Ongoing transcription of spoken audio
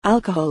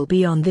Alcohol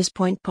Beyond This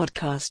Point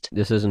podcast.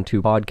 This isn't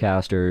two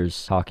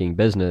podcasters talking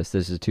business.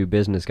 This is two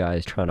business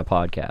guys trying to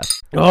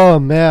podcast. Oh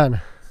man,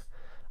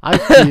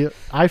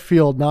 I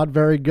feel not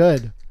very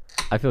good.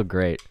 I feel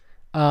great.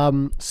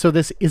 So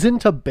this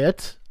isn't a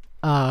bit.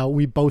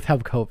 We both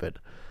have COVID.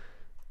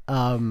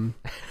 I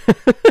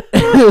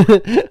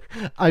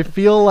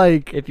feel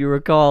like If you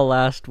recall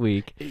last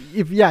week,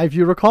 if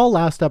you recall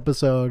last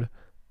episode,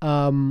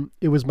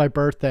 it was my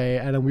birthday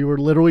and we were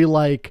literally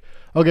like,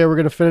 okay, we're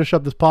going to finish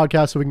up this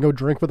podcast so we can go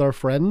drink with our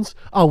friends.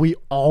 Oh, we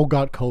all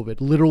got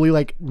COVID. Literally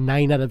like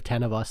 9 out of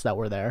 10 of us that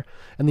were there.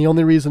 And the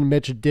only reason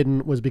Mitch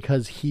didn't was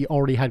because he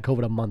already had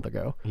COVID a month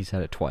ago. he's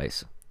had it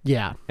twice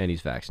Yeah. and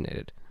he's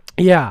vaccinated.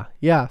 Yeah.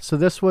 So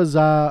this was,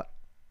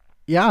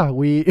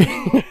 we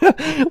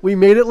we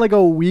made it like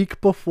a week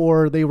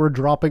before they were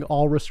dropping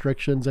all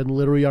restrictions and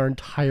literally our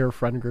entire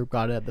friend group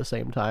got it at the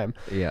same time.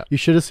 Yeah. You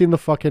should have seen the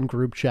fucking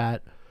group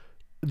chat.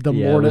 The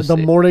Yeah, it was-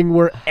 morning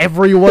where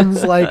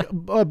everyone's like,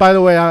 oh, by the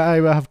way, I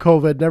have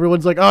COVID, and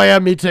everyone's like, oh yeah,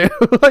 me too.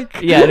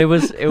 Like, Yeah, and it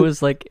was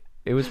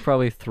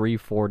probably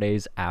 3-4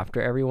 days after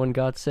everyone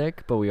got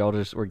sick, but we all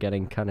just were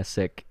getting kind of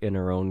sick in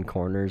our own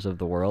corners of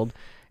the world,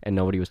 and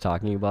nobody was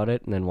talking about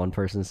it. And then one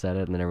person said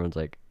it, and then everyone's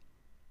like,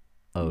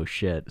 "Oh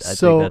shit, I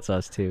So- think that's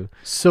us too."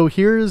 So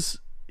here's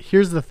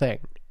the thing,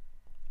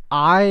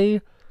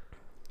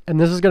 and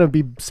this is gonna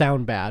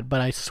sound bad,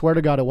 but I swear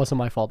to God, it wasn't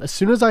my fault. As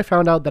soon as I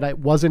found out that I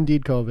was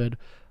indeed COVID,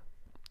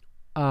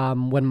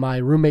 when my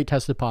roommate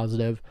tested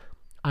positive,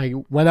 I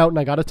went out and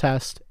I got a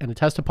test, and it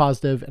tested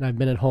positive, and I've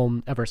been at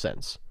home ever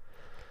since.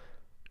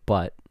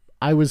 But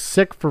I was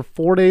sick for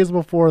 4 days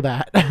before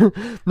that.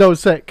 No,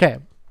 sick. Okay.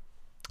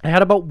 I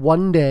had about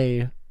 1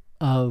 day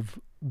of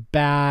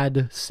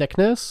bad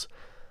sickness.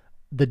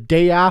 The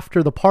day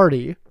after the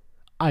party,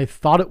 I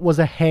thought it was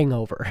a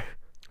hangover.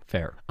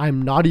 fair.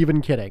 I'm not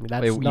even kidding.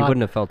 That's You not...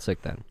 wouldn't have felt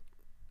sick then.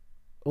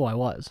 Oh, I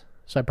was.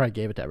 So I probably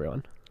gave it to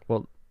everyone.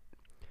 Well,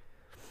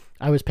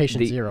 I was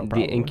patient zero,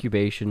 probably. The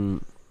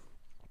incubation.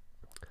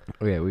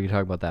 Okay, we can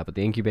talk about that, but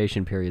the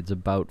incubation period's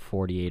about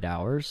 48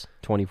 hours,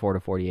 24 to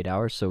 48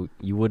 hours, so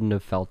you wouldn't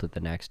have felt it the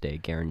next day,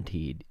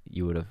 guaranteed.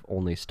 You would have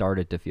only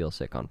started to feel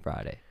sick on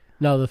Friday.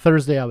 No, the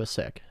Thursday I was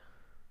sick.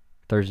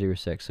 Thursday you were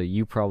sick, so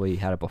you probably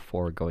had it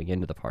before going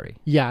into the party.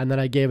 Yeah, and then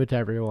I gave it to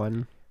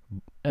everyone.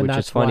 And Which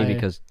that's is funny why...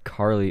 because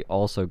Carly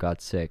also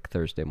got sick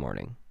Thursday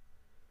morning.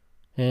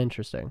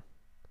 Interesting.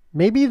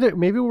 Maybe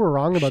we're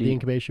wrong about the She-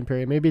 incubation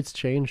period. Maybe it's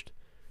changed.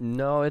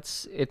 No,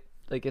 it's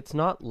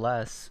not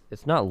less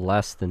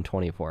than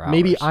 24 hours.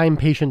 Maybe I'm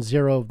patient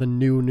zero of the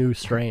new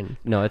strain.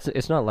 No,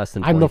 it's not less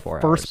than I'm the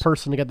 24 first hours.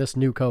 person to get this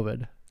new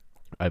COVID.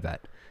 I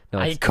bet. No,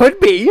 I could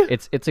be.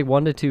 it's a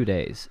 1 to 2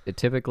 days.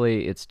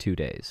 Typically it's 2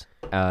 days.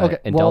 Okay,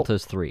 and well-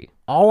 Delta's 3.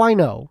 All I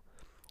know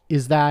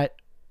is I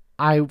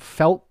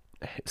felt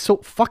so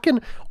fucking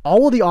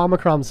all of the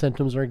Omicron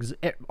symptoms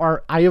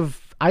are I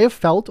have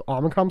felt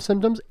Omicron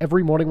symptoms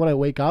every morning when I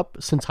wake up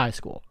since high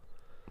school.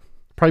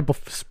 Probably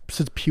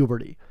since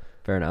puberty.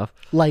 Fair enough.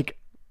 Like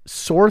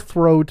sore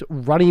throat,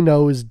 runny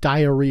nose,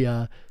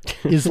 diarrhea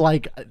is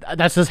like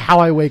that's just how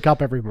I wake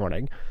up every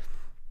morning.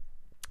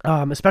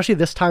 Especially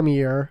this time of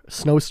year,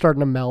 snow's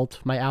starting to melt,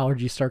 my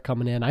allergies start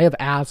coming in. I have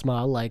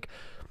asthma, like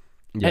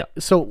Yeah.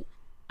 so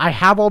I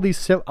have all these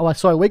so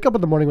I wake up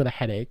in the morning with a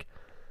headache,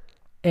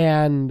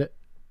 and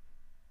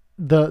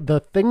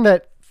the thing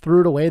that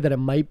threw it away that it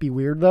might be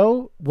weird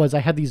though was I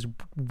had these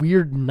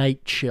weird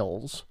night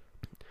chills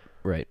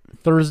Right.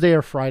 Thursday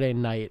or Friday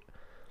night.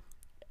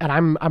 And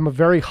I'm a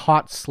very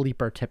hot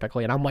sleeper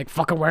typically, and I'm like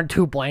fucking wearing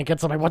 2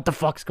 blankets. I'm like, what the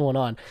fuck's going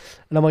on?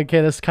 And I'm like, okay,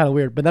 this is kind of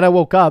weird. But then I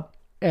woke up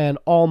and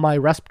all my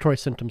respiratory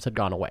symptoms had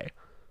gone away.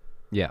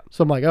 Yeah.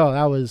 So I'm like, oh,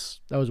 that was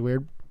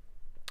weird.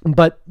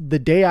 But the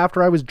day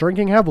after I was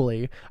drinking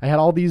heavily, I had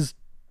all these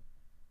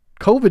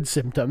COVID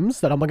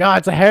symptoms that I'm like, oh,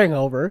 it's a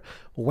hangover.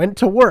 Went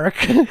to work,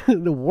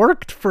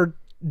 worked for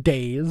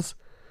days,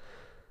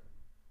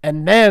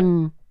 and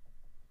then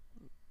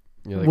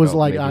You're was oh,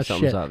 like, maybe ah,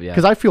 something's shit. up. Yeah.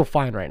 Because I feel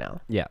fine right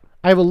now. Yeah.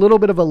 I have a little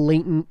bit of a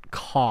latent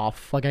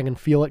cough, like I can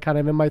feel it kind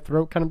of in my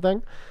throat kind of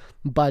thing.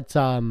 But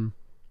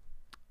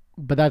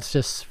that's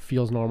just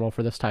feels normal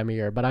for this time of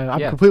year. But I'm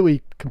Yeah.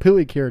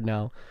 completely cured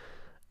now.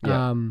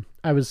 Yeah.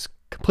 I was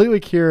completely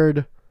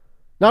cured.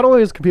 Not only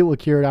was completely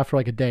cured after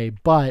like a day,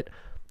 but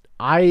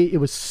it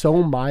was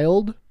so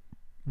mild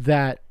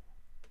that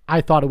I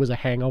thought it was a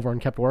hangover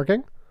and kept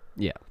working.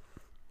 Yeah.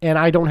 And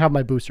I don't have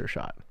my booster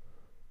shot.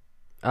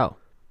 Oh.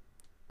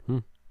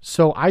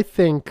 So I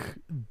think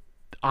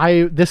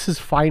this has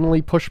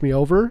finally pushed me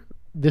over.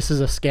 This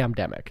is a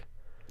scamdemic.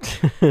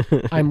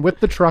 I'm with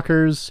the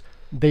truckers.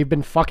 They've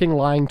been fucking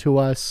lying to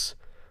us.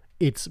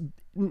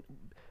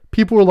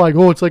 People were like,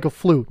 oh, it's like a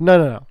flu.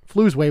 No.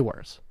 Flu's way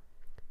worse.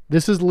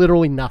 This is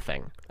literally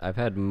nothing. I've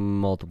had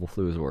multiple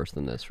flus worse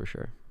than this for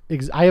sure.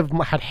 I have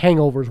had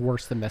hangovers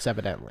worse than this,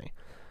 evidently.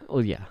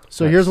 Well, yeah.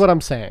 So here's what I'm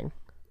saying.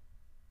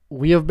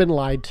 We have been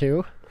lied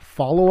to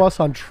Follow us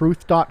on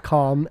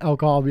truth.com,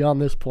 alcohol beyond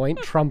this point,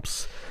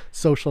 Trump's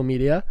social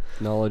media.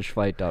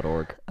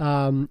 Knowledgefight.org.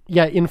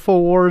 Yeah,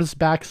 Infowars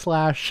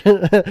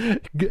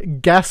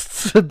 /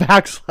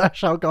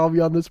 guests / alcohol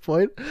beyond this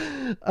point.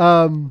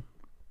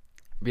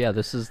 Yeah,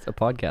 this is a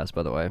podcast,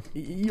 by the way.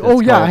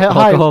 Oh, yeah.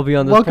 Hi. Alcohol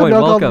beyond this Welcome point. to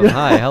Alcohol Welcome. Beyond-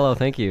 Hi. Hello.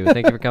 Thank you.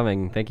 Thank you for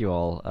coming. Thank you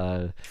all.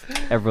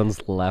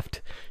 Everyone's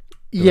left.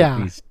 Yeah.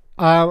 These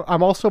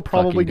I'm also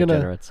probably fucking gonna.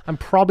 degenerates. I'm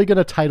probably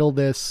gonna title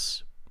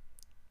this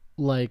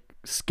like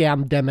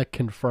 "Scamdemic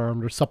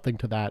Confirmed" or something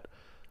to that.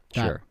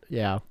 Sure.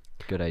 Yeah.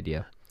 Good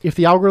idea. If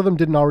the algorithm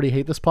didn't already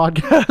hate this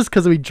podcast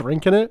because we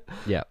drink in it,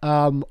 Yeah.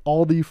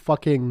 all the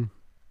fucking.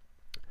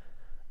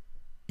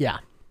 Yeah.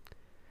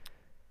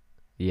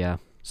 Yeah.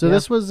 So Yeah.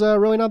 this was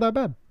really not that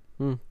bad.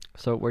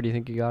 So where do you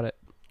think you got it?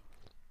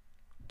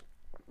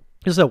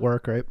 This is at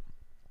work, right?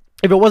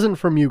 If it wasn't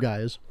from you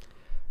guys,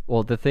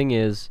 Well, the thing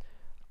is,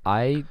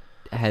 I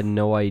had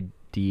no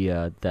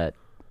idea that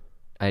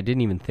I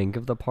didn't even think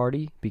of the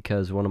party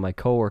because one of my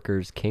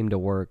coworkers came to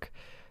work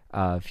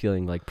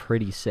feeling like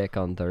pretty sick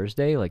on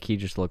Thursday. Like he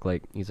just looked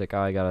like he's like, oh,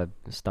 I got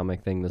a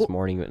stomach thing this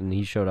morning, and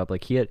he showed up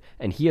like he had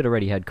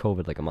already had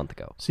COVID like a month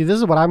ago. see, this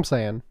is what I'm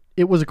saying.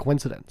 It was a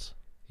coincidence.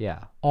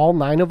 Yeah, All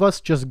 9 of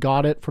us just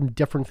got it from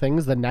different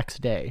things the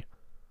next day.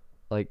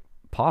 like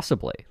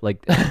possibly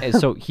like. And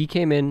so he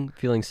came in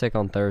feeling sick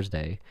on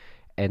Thursday,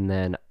 and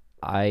then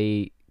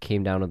I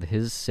came down with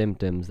his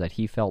symptoms that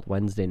he felt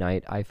Wednesday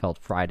night. I felt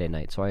Friday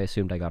night, so I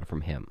assumed I got it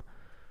from him.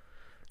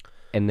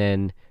 And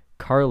then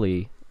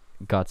Carly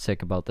got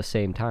sick about the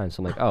same time,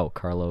 so I'm like, oh,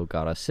 Carlo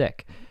got us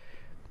sick.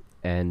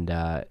 And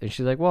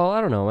she's like, well, I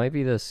don't know, it might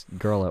be this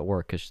girl at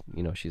work because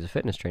she's a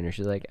fitness trainer.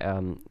 She's like, yeah,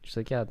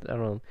 I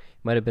don't know,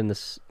 might have been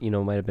this,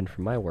 might have been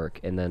from my work.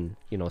 And then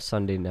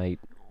Sunday night,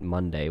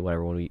 Monday,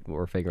 whatever, when we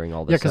were figuring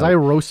all this Yeah, because out. I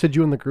roasted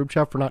you in the group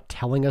chat for not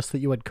telling us that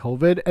you had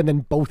COVID, and then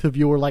both of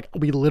you were like,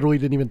 we literally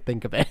didn't even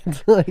think of it.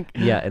 Like,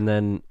 Yeah, and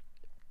then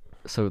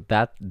so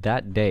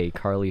that day,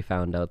 Carly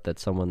found out that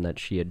someone that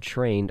she had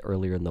trained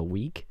earlier in the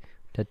week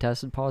had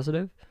tested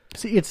positive.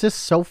 see, it's just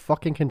so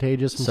fucking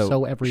contagious and So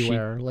so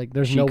everywhere. Like,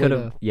 there's She no way could to.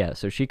 have, yeah.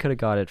 So she could have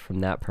got it from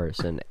that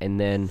person, and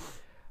then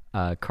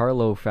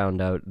Carlo found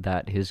out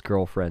that his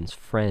girlfriend's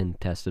friend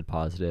tested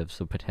positive.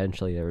 So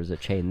potentially there was a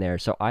chain there.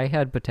 So I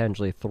had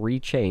potentially 3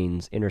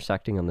 chains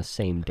intersecting on the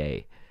same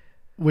day.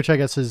 Which I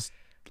guess is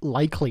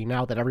likely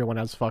now that everyone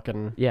has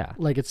fucking. Yeah,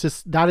 Like, it's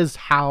just. That is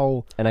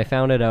how. and I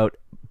found it out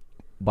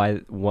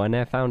when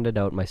I found it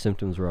out, my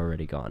symptoms were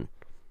already gone.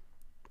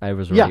 I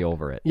was already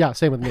over it. Yeah,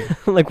 same with me.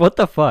 Like, what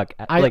the fuck?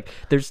 I-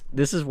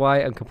 This is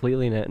why I'm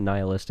completely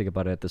nihilistic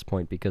about it at this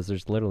point, because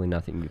there's literally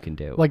nothing you can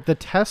do. Like, the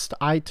test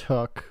I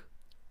took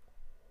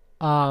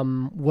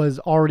was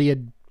already a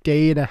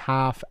day and a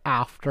half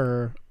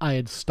after I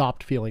had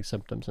stopped feeling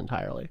symptoms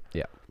entirely.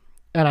 Yeah.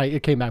 And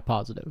it came back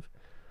positive.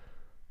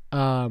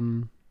 But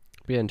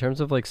yeah, in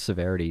terms of like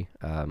severity,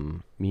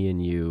 me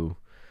and you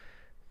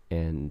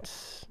and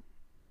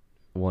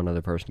one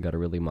other person got it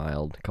really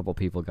mild. A couple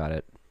people got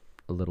it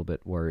a little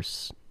bit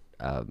worse.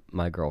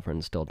 My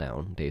girlfriend's still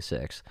down, day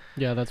 6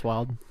 Yeah, that's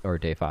wild. or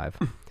day 5.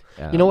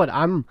 You know what?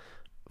 I'm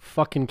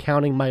fucking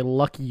counting my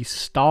lucky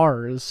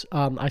stars.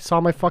 I saw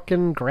my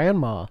fucking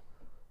grandma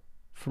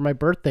for my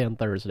birthday on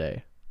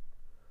Thursday.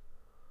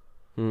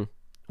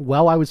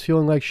 Well, I was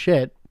feeling like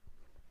shit.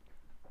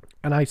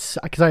 And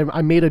because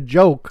I made a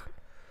joke,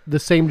 the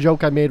same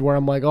joke I made where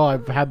I'm like, oh,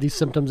 I've had these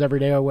symptoms every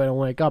day when I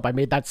wake up. I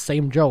made that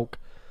same joke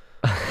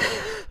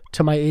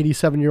to my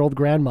 87-year-old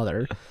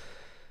grandmother.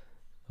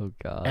 Oh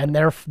god.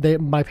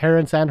 And my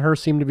parents and her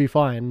seem to be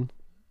fine.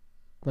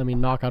 I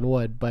mean, knock on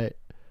wood, but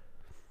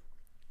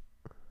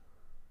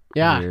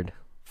yeah, Weird.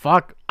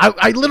 fuck.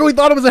 I literally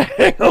thought it was a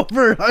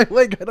hangover. I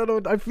don't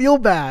know. I feel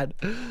bad.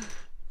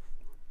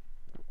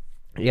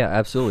 Yeah,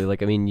 absolutely.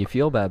 Like, I mean, you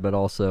feel bad, but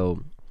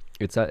also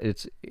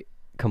it's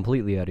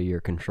completely out of your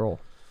control.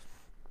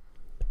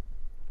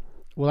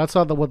 Well, that's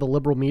not what the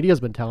liberal media has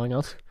been telling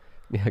us.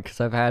 Yeah,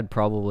 because I've had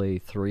probably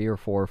 3 or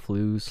 4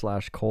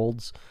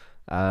 flus/colds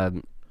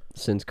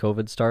since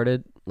COVID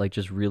started, like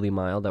just really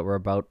mild that were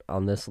about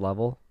on this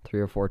level 3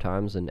 or 4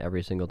 times, and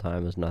every single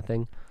time was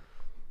nothing.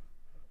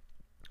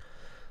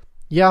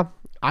 Yeah,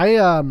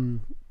 I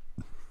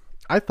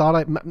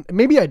thought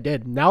maybe I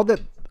did. Now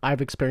that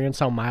I've experienced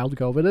how mild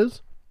COVID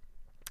is,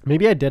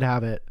 maybe I did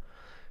have it.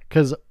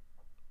 Because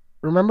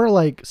remember,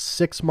 like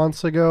 6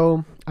 months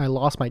ago, I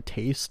lost my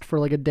taste for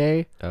like a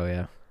day. Oh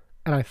yeah.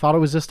 And I thought it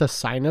was just a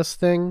sinus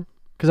thing.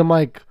 Because I'm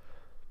like,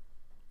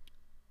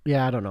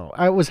 yeah, I don't know.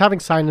 I was having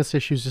sinus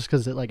issues just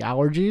because of like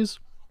allergies.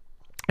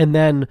 And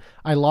then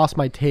I lost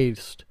my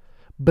taste.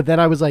 But then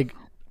I was like,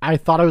 I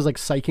thought I was like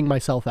psyching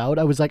myself out.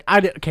 I was like, I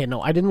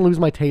didn't lose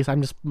my taste.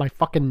 My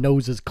fucking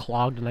nose is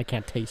clogged and I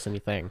can't taste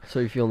anything. So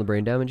you feeling the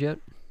brain damage yet?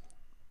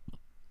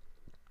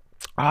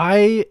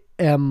 I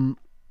am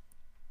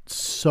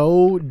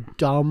so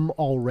dumb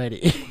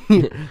already.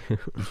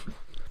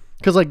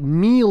 Because like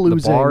me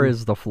losing... The bar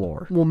is the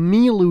floor. Well,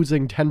 me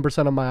losing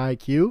 10% of my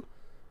IQ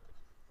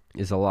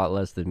is a lot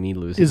less than me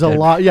losing. is a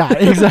lot. Yeah,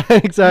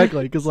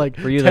 exactly. Because like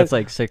For you, that's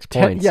like 6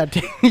 points.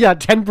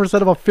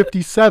 10% of a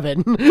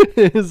 57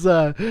 is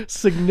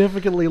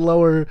significantly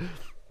lower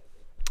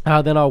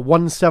than a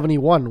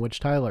 171, which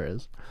Tyler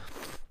is.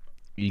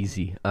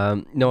 Easy.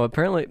 No,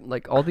 apparently,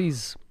 like all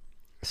these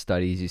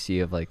studies you see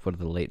of like what are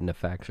the latent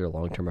effects or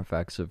long-term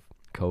effects of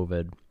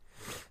COVID,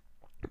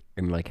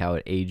 and like how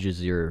it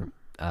ages your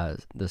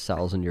the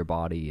cells in your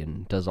body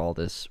and does all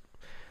this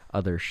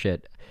other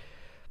shit.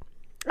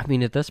 I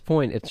mean, at this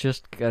point, it's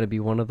just got to be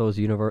one of those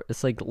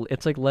It's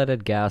like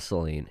leaded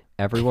gasoline.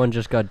 Everyone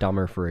just got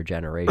dumber for a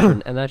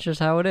generation, and that's just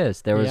how it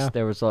is. There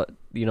was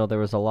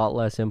a lot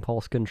less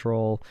impulse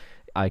control.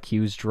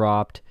 IQs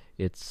dropped.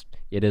 It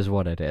is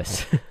what it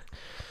is.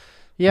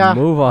 Yeah.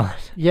 Move on.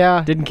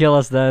 Yeah. Didn't kill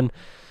us then.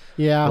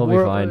 Yeah. We'll be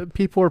fine.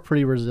 People are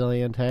pretty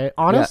resilient, hey?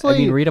 Honestly. Yeah,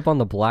 I mean, read up on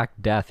the Black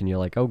Death, and you're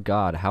like, oh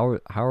God, how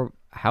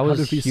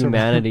is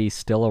humanity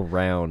still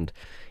around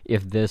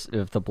if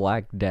the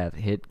Black Death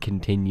hit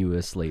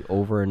continuously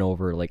over and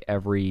over, like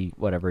every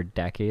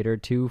decade or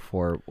two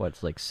for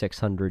what's like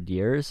 600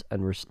 years,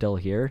 and we're still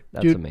here?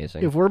 That's Dude,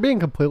 amazing. If we're being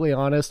completely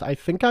honest, I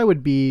think I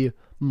would be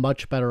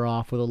much better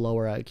off with a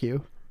lower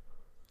IQ.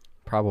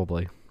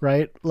 Probably.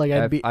 Right? Like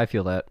I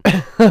feel that.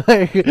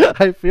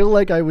 I feel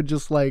like I would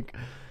just like,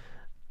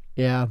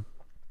 yeah,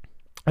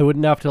 I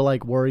wouldn't have to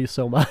like worry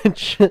so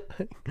much.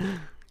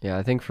 Yeah,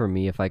 I think for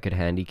me, if I could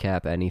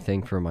handicap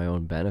anything for my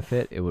own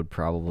benefit, it would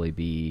probably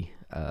be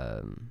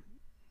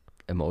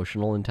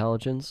emotional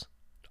intelligence.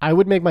 I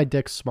would make my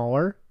dick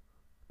smaller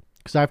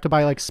because I have to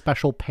buy like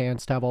special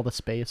pants to have all the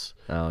space.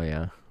 Oh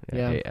yeah.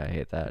 Yeah. I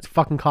hate that. It's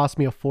fucking cost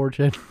me a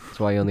fortune. That's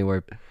why I only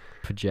wear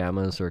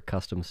pajamas or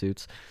custom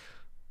suits.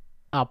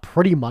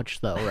 Pretty much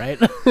though, right?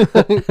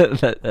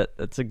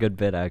 That's a good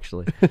bit,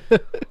 actually.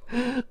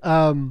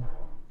 Yeah,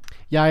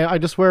 I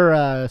just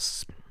wear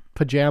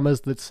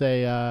pajamas that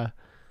say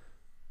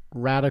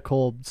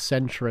radical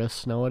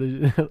centrist. No, what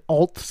is it?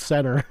 Alt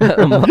center.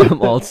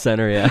 I'm alt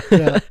center, yeah.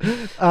 Yeah.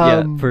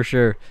 Yeah, for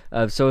sure.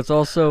 So it's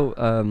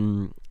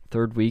also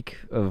third week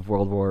of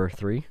World War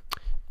III.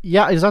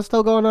 Yeah, is that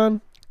still going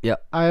on? Yeah.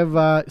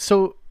 I've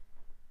so.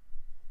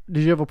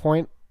 Did you have a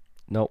point?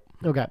 Nope.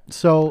 Okay,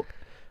 so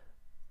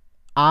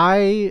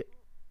I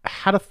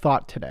had a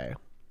thought today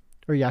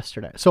or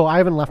yesterday. So I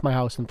haven't left my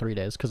house in 3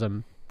 days because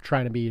I'm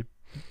trying to be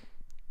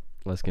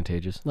Less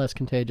contagious.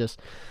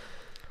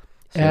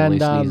 And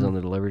sneeze on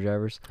the delivery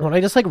drivers. when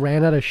I just like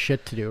ran out of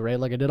shit to do, right?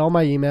 Like I did all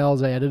my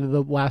emails, I edited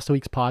the last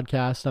week's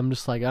podcast. I'm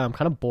just like, I'm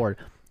kind of bored.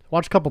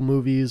 Watched a couple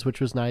movies, which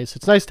was nice.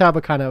 It's nice to have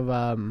a kind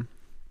of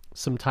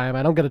some time.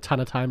 I don't get a ton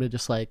of time to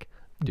just like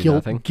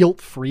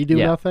guilt free do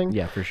nothing.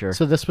 Yeah, for sure.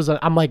 So this was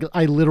I'm like,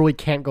 I literally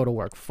can't go to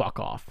work. Fuck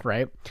off,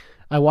 right?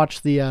 I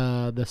watched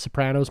the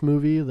Sopranos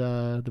movie,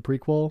 the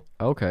prequel.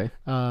 Okay.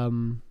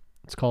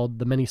 It's called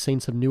The Many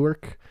Saints of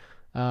Newark.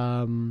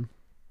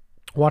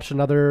 Watched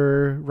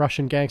another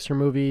Russian gangster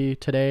movie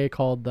today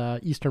called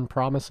Eastern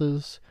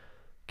Promises.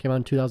 Came out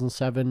in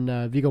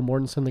 2007. Viggo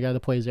Mortensen, the guy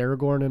that plays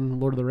Aragorn in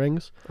Lord of the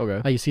Rings.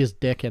 Okay. You see his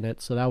dick in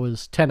it, so that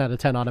was 10 out of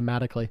 10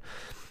 automatically.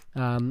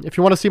 If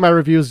you want to see my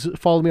reviews,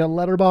 follow me on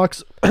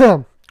Letterboxd.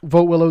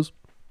 Vote Willows.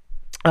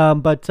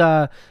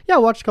 Yeah, I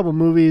watched a couple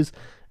movies.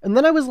 And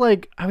then I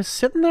was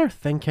sitting there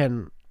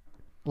thinking,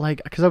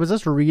 like, because I was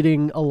just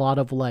reading a lot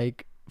of,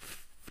 like,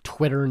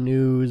 Twitter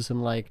news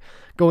and, like,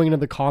 going into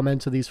the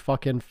comments of these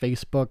fucking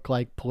Facebook,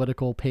 like,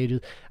 political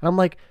pages. And I'm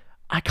like,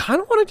 I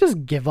kind of want to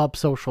just give up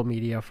social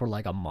media for,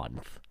 like, a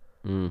month.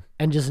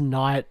 And just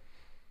not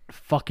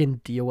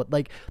fucking deal with,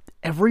 like,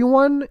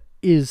 everyone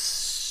is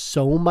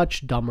so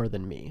much dumber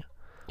than me.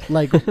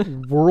 Like,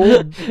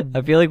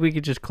 I feel like we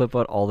could just clip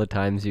out all the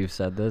times you've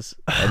said this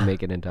and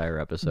make an entire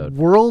episode.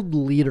 World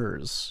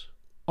leaders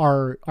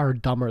are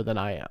dumber than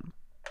I am.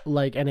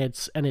 Like, and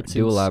it's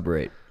Do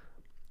elaborate.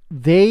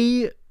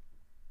 They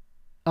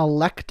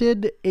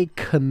elected a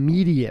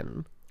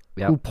comedian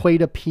who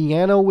played a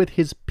piano with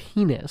his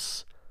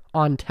penis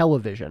on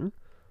television.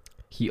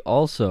 He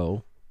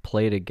also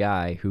played a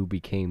guy who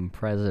became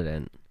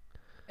president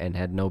and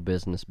had no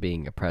business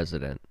being a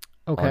president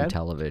on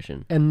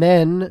television. And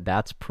then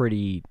that's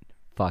pretty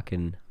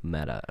fucking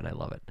meta, and I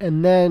love it.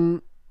 And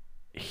then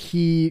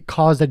he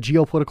caused a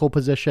geopolitical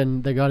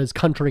position that got his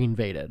country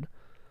invaded.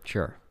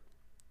 Sure.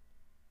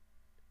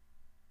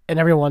 And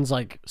everyone's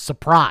like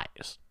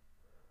surprised.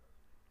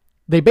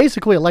 They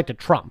basically elected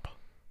Trump.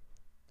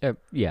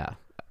 Yeah.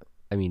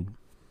 I mean,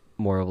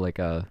 more like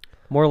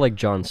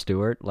Jon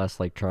Stewart, less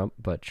like Trump,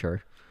 but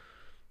sure.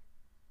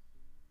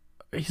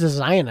 He's a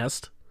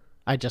Zionist.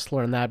 I just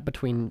learned that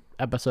between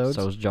episodes.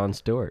 So is Jon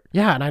Stewart.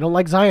 Yeah, and I don't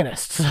like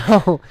Zionists.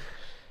 So,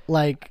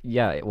 like...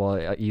 Yeah,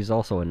 well, he's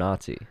also a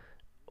Nazi.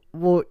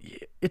 Well,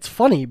 it's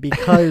funny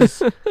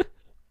because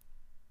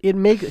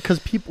because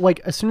people, like,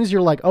 as soon as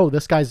you're like, oh,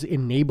 this guy's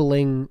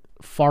enabling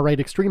far-right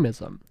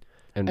extremism,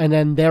 and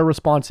then their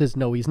response is,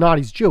 no, he's not,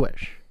 he's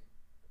Jewish.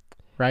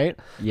 Right?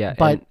 Yeah.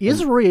 But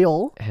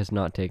Israel... has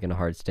not taken a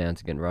hard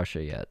stance against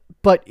Russia yet.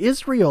 But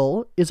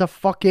Israel is a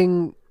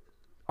fucking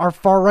are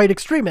far right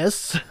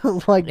extremists,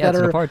 like Yeah, that it's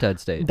an are apartheid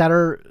state. that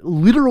are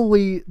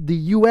literally the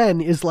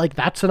UN is like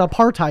that's an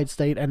apartheid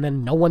state, and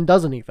then no one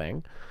does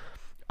anything.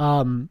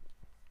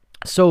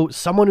 So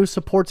someone who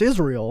supports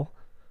Israel,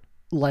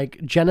 like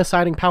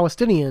genociding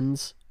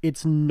Palestinians,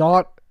 it's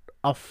not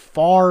a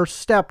far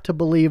step to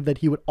believe that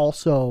he would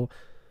also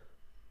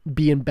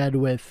be in bed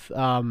with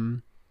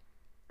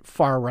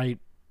far right,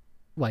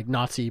 like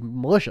Nazi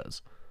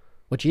militias,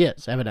 which he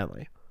is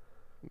evidently.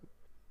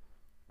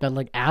 That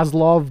like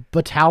Azov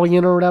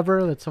battalion or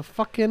whatever. That's a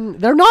fucking.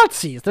 They're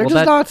Nazis. They're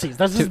just Nazis.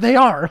 That's just they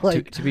are.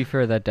 Like to be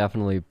fair, that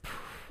definitely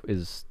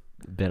is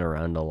been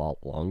around a lot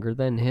longer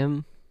than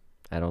him.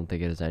 I don't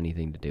think it has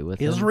anything to do with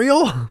him.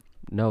 Israel.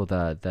 No,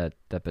 that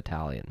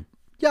battalion.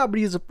 Yeah, but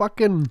he's a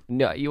fucking.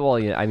 No,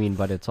 I mean,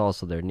 but it's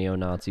also they're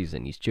neo-Nazis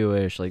and he's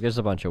Jewish. Like, there's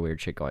a bunch of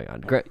weird shit going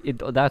on.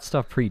 That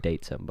stuff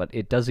predates him, but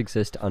it does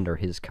exist under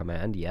his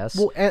command, yes.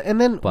 Well, and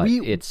then but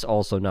it's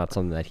also not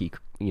something that he,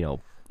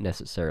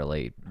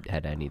 necessarily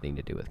had anything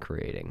to do with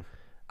creating.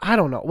 I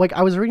don't know. Like,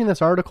 I was reading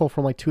this article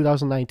from like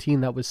 2019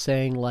 that was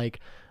saying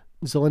like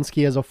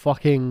Zelensky has a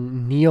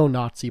fucking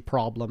neo-Nazi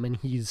problem and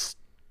he's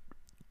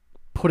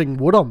putting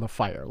wood on the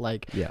fire.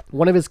 Like,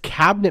 one of his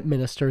cabinet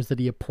ministers that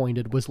he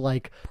appointed was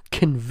like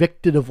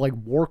convicted of like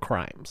war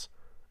crimes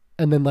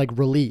and then like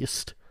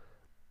released.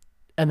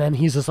 And then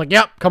he's just like,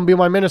 yep, come be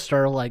my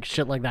minister. Like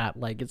shit like that.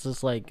 Like, it's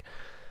just like,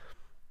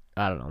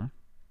 I don't know.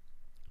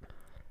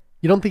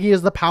 You don't think he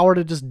has the power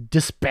to just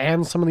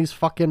disband some of these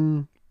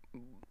fucking...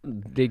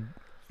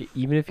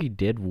 Even if he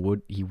did,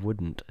 he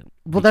wouldn't.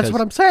 Well, that's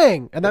what I'm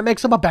saying. And that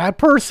makes him a bad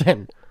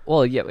person.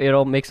 Well, yeah, it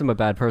all makes him a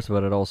bad person,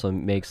 but it also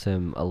makes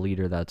him a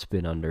leader that's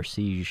been under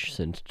siege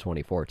since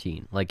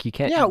 2014. Like, you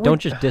can't, don't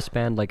just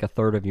disband like a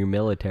third of your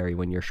military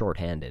when you're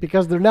shorthanded.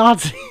 Because they're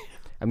Nazis.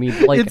 I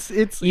mean, like,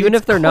 even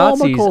if they're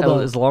Nazis,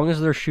 as long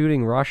as they're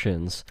shooting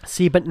Russians.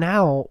 See, but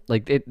now,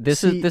 like,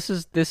 this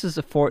is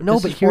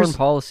foreign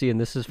policy, and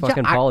this is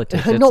fucking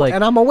politics. It's no, like,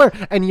 and I'm aware.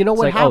 And you know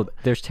what happened? Oh,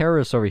 there's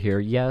terrorists over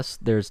here. Yes,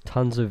 there's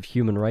tons of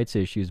human rights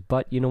issues,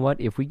 but you know what?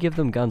 If we give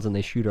them guns and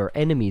they shoot our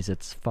enemies,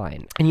 it's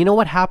fine. And you know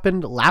what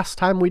happened last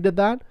time we did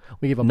that?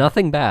 We gave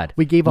nothing bad.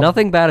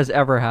 Nothing bad has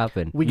ever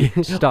happened.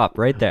 Stop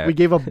right there. We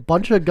gave a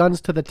bunch of guns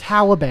to the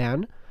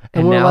Taliban.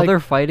 And now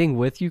they're fighting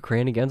with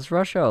Ukraine against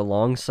Russia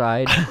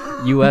alongside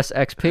U.S.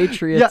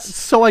 expatriates. Yeah,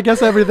 so I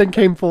guess everything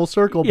came full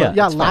circle. But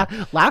yeah,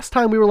 last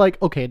time we were like,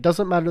 okay, it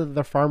doesn't matter that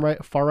they're far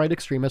right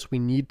extremists. We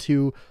need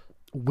to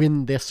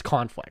win this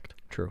conflict.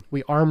 True.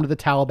 We armed the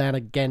Taliban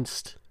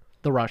against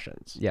the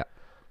Russians. Yeah.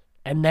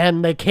 And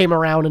then they came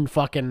around and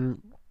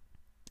fucking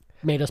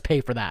made us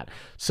pay for that.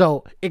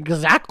 So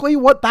exactly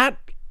what's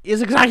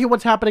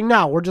happening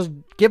now. We're just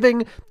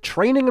giving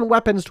training and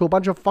weapons to a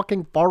bunch of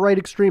fucking far-right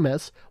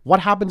extremists.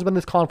 What happens when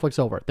this conflict's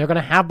over? They're going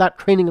to have that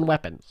training and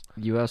weapons.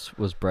 U.S.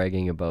 was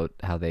bragging about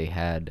how they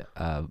had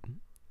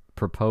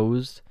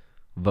proposed,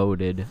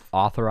 voted,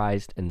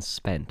 authorized, and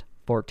spent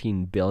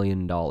 $14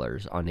 billion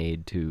on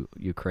aid to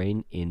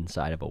Ukraine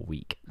inside of a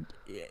week.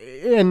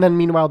 And then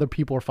meanwhile, the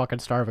people are fucking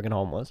starving and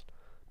homeless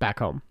back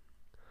home.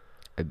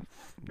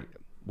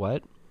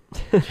 What?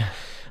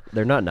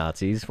 They're not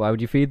Nazis. Why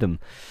would you feed them?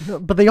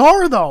 But they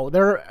are,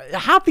 though.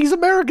 Half these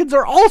Americans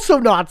are also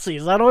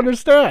Nazis. I don't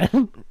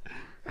understand.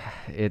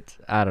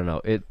 I don't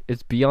know.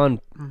 It's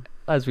beyond,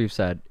 as we've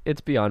said,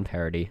 it's beyond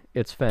parody.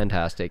 It's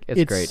fantastic.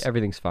 It's great.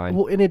 Everything's fine.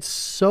 Well,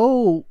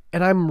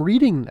 and I'm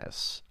reading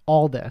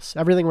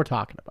everything we're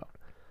talking about.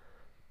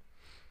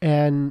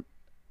 And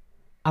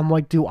I'm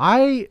like,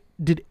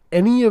 did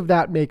any of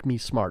that make me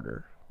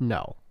smarter?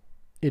 No,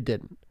 it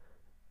didn't.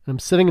 And I'm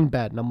sitting in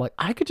bed and I'm like,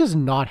 I could just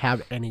not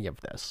have any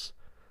of this.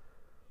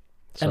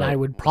 And I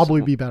would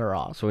probably be better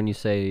off. So when you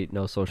say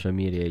no social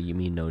media, you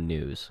mean no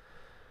news?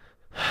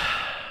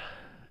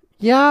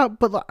 Yeah,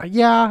 but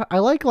I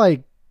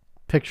like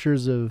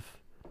pictures of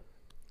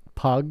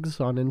pugs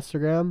on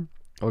Instagram.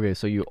 Okay,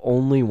 so you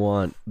only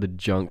want the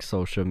junk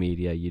social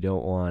media. You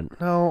don't want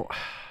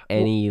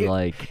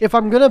if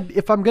I'm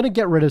gonna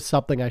get rid of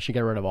something, I should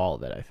get rid of all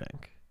of it, I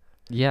think.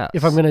 Yeah.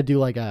 If I'm gonna do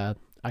like a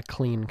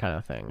clean kind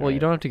of thing. Well, right? you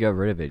don't have to get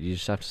rid of it. You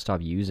just have to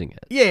stop using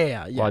it.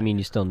 Yeah. Well, I mean,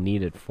 you still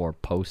need it for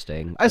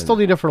posting. I still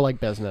need it for like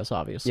business,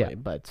 obviously. Yeah,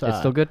 but it's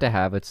still good to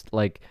have. It's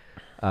like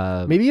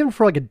maybe even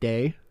for like a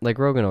day. Like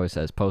Rogan always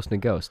says, post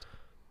and ghost.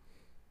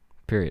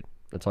 Period.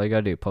 That's all you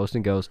gotta do. Post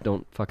and ghost.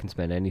 Don't fucking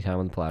spend any time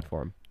on the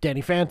platform.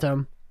 Danny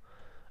Phantom.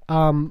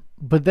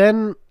 But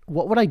then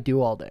what would I do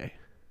all day?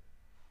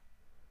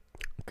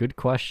 Good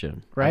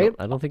question. Right?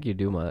 I don't think you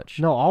do much.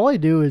 No, all I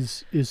do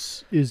is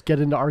get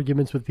into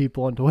arguments with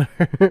people on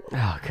Twitter.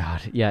 Oh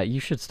God, yeah, you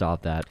should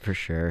stop that for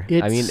sure.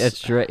 I mean,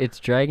 it's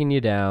dragging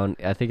you down.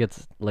 I think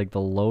it's like the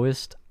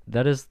lowest.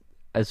 That is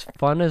as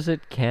fun as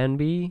it can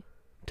be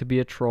to be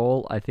a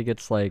troll. I think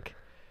it's like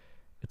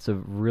it's a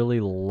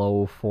really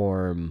low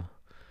form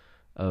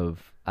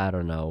of, I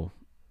don't know,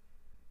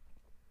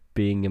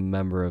 being a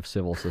member of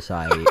civil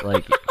society.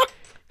 Like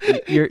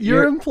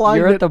you're implying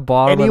you're at the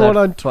bottom anyone of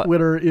that on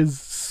Twitter is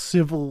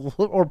civil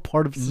or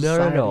part of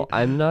society. No.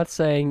 I'm not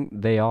saying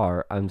they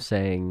are. I'm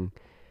saying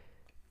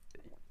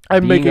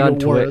I'm making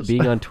it worse.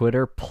 Being on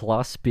Twitter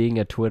plus being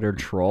a Twitter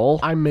troll.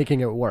 I'm making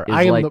it worse. Is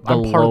I am like the,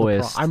 I'm the part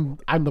lowest- of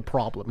the I'm the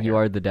problem here. You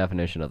are the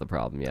definition of the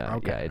problem. Yeah,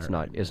 Okay, yeah. It's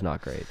alright. not. It's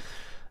not great.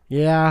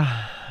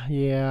 Yeah,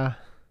 yeah.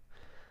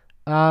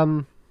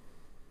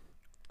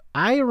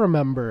 I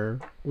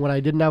remember when I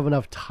didn't have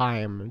enough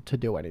time to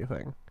do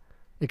anything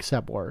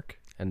except work.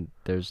 And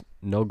there's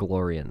no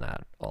glory in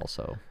that.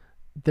 Also,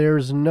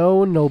 There's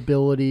no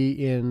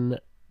nobility in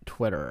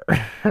Twitter.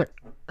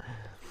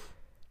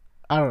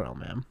 I don't know,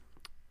 man.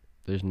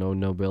 there's no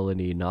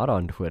nobility not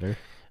on Twitter.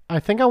 I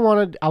think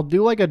I'll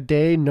do like a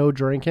day no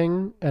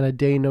drinking and a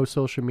day no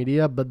social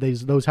media, but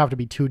those have to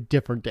be 2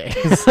 different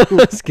days. I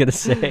was gonna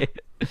say.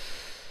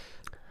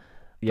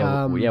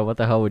 Yeah, Um, yeah. What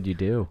the hell would you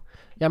do?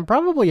 Yeah, I'm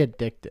probably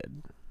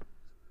addicted.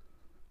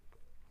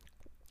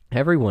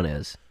 Everyone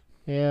is.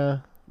 Yeah.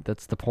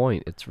 That's the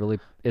point.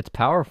 It's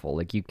powerful.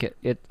 Like you get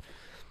it.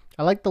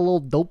 I like the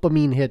little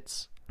dopamine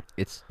hits.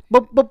 It's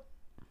But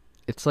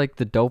it's like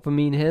the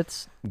dopamine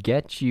hits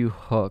get you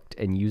hooked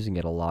and using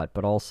it a lot,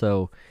 but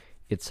also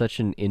it's such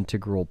an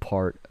integral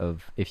part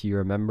of if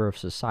you're a member of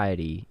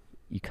society,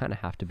 you kind of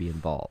have to be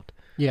involved,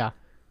 yeah.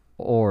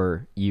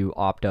 or you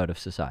opt out of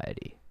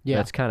society. Yeah.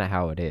 That's kind of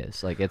how it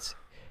is. Like it's,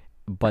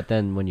 but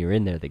then when you're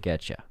in there, they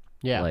get you.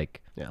 Yeah.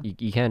 Like Yeah.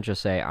 you can't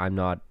just say I'm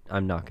not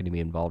going to be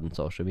involved in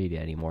social media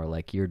anymore.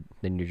 Like you're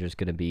just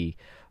going to be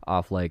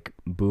off like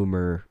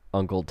boomer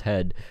Uncle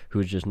Ted,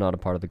 who's just not a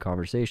part of the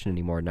conversation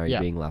anymore. Now you're Yeah.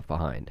 being left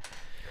behind.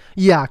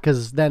 Yeah,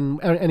 because then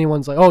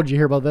anyone's like, "Oh, did you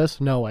hear about this?"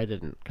 No, I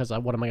didn't. Because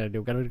what am I gonna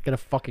do? Gotta get a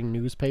fucking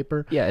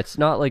newspaper? Yeah, it's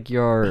not like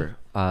you're,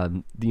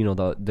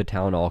 the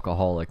town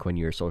alcoholic when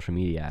you're a social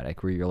media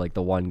addict, where you're like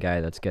the one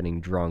guy that's getting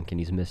drunk and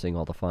he's missing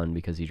all the fun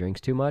because he drinks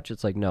too much.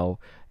 It's like, no,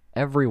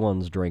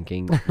 everyone's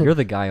drinking. You're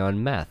the guy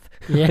on meth.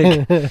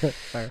 Yeah.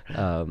 Fair.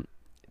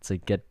 It's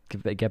like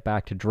get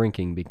back to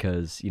drinking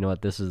because you know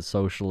what, this is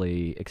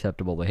socially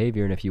acceptable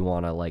behavior, and if you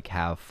want to like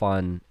have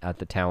fun at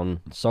the town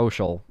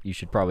social, you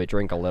should probably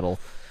drink a little.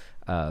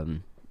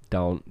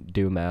 Don't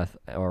do meth,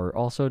 or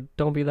also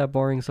don't be that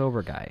boring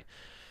sober guy.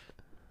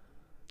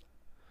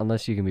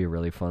 Unless you can be a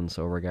really fun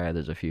sober guy,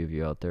 there's a few of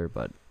you out there,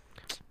 but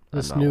I'm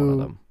not one of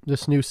them.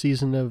 This new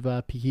season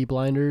of Peaky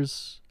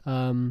Blinders,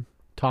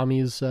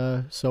 Tommy's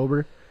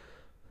sober,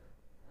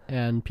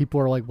 and people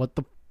are like, "What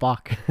the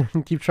fuck?"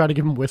 Keep trying to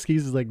give him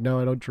whiskeys. He's like, "No,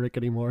 I don't drink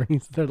anymore."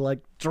 They're like,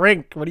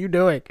 "Drink! What are you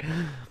doing?"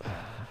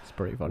 It's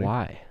pretty funny.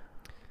 Why?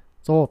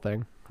 It's a whole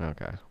thing.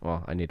 Okay,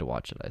 well, I need to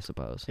watch it, I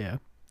suppose. Yeah.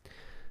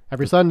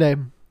 Every Sunday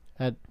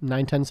at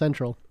 9:10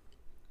 Central.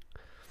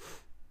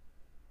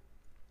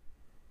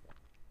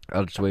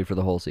 I'll just wait for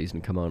the whole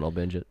season to come out and I'll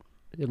binge it.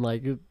 In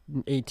like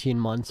 18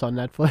 months on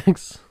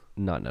Netflix.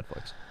 Not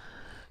Netflix.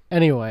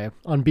 Anyway,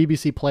 on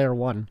BBC Player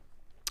One.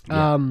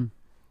 Yeah.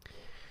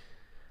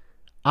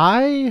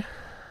 I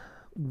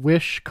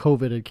wish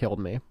COVID had killed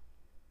me.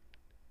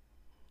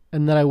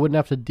 And then I wouldn't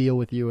have to deal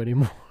with you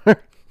anymore.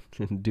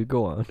 Do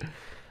go on.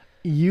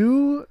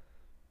 You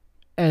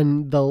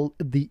and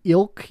the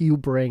ilk you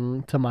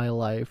bring to my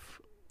life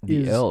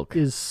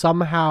is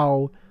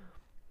somehow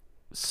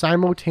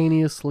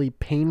simultaneously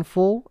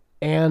painful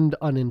and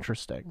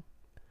uninteresting.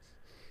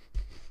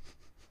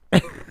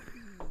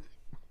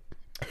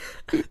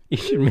 You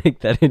should make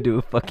that into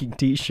a fucking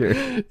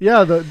t-shirt.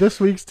 Yeah, this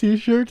week's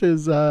t-shirt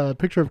is a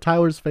picture of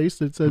Tyler's face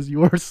that says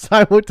you are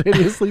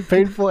simultaneously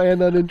painful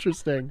and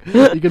uninteresting.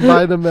 You can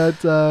buy them at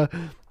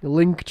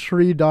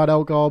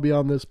linktree.alcohol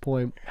beyond this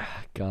point.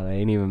 God, I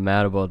ain't even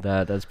mad about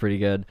that. That's pretty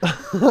good.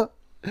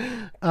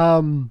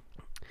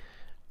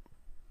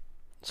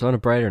 So on a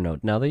brighter note,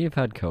 now that you've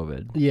had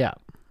COVID Yeah.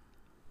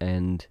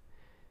 and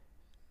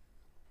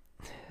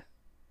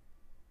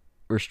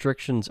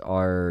restrictions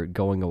are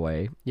going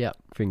away, Yeah.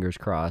 fingers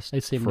crossed, They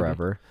seem to be.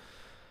 forever,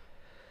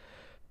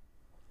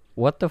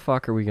 what the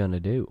fuck are we going to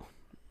do?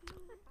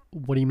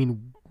 What do you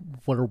mean,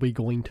 what are we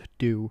going to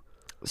do?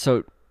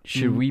 So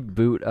should we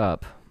boot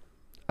up?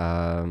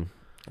 Are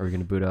we going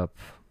to boot up,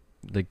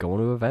 like going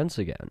to events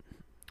again?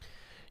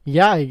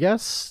 Yeah, I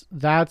guess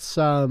that's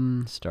Start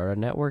a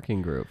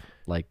networking group.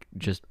 Like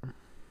just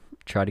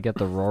try to get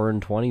the roaring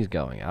 20s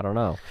going. I don't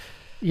know.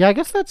 yeah, I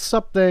guess that's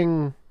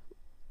something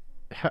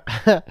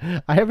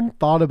I haven't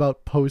thought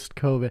about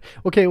post-COVID.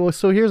 Okay, well,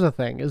 so here's the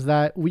thing, is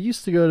that we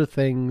used to go to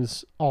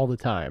things all the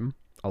time,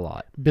 A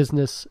lot.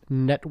 business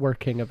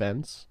networking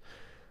events,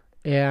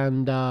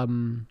 and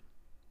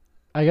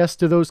I guess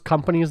do those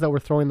companies that were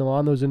throwing them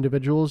on, those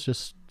individuals,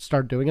 just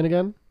start doing it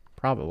again?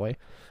 Probably.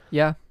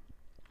 Yeah.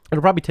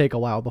 It'll probably take a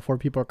while before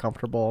people are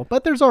comfortable,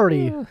 but there's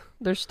already...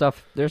 There's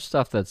stuff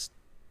that's,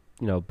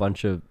 a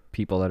bunch of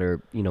people that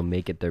are,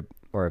 make it their,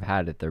 or have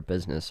had it their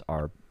business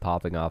are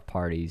popping off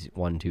parties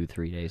 1, 2,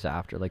 3 days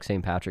after. Like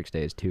St. Patrick's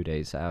Day is 2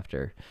 days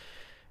after,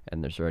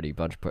 and there's already a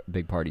bunch of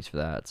big parties for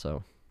that,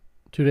 so.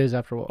 2 days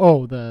after...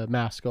 Oh, the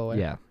mask go away.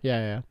 Yeah.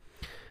 Yeah.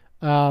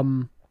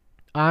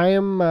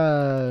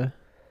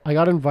 I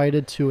got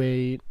invited to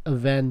a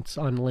event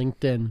on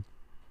LinkedIn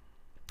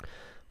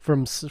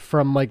from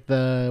like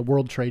the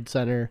World Trade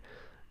Center,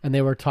 and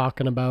they were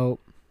talking about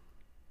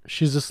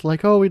she's just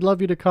like, oh, we'd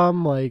love you to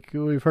come. Like,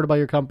 we've heard about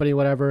your company,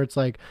 whatever. It's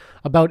like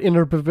about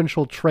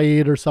interprovincial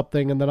trade or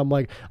something. And then I'm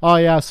like, oh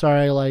yeah,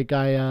 sorry. Like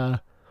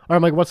or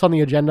I'm like, what's on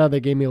the agenda? They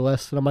gave me a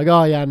list, and I'm like,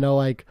 oh yeah, no,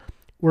 like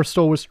we're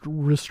still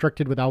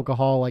restricted with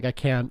alcohol. Like I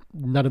can't.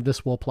 None of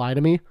this will apply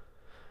to me.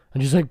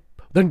 And she's like,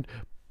 then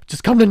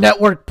just come to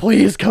network,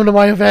 please. Come to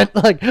my event.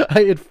 Like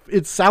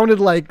it sounded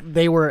like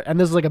they were, and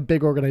this is like a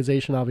big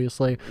organization,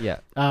 obviously. Yeah.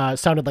 It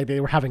sounded like they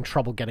were having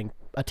trouble getting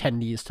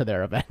attendees to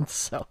their events.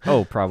 So.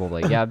 Oh,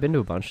 probably. Yeah, I've been to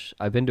a bunch.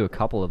 I've been to a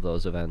couple of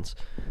those events,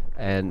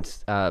 and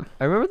I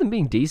remember them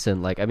being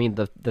decent. Like, I mean,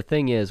 the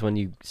thing is, when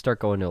you start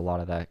going to a lot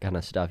of that kind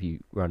of stuff, you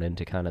run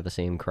into kind of the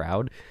same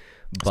crowd.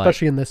 But,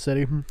 Especially in this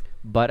city.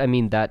 But I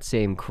mean, that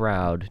same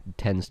crowd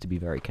tends to be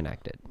very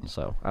connected.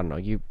 So I don't know.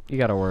 You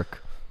got to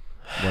work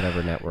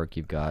whatever network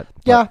you've got.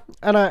 But, Yeah,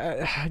 and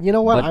I, you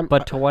know what?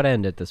 but to what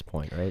end at this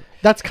point, right?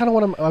 That's kind of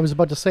what I was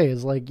about to say.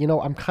 Is like,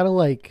 I'm kind of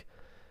like,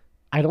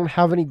 I don't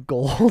have any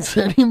goals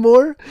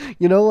anymore.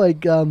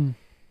 Like,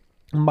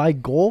 my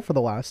goal for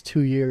the last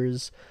 2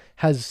 years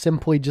has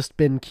simply just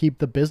been keep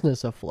the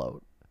business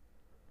afloat.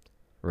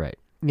 Right.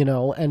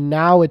 And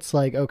now it's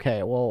like,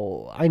 okay,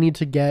 well, I need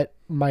to get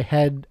my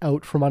head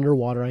out from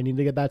underwater. I need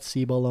to get that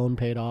SIBA loan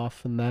paid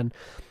off. And then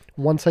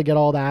once I get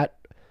all that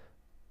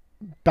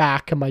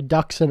back and my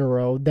ducks in a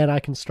row, then I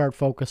can start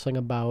focusing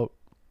about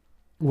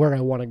where I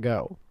want to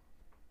go.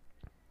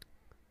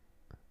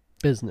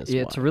 Business.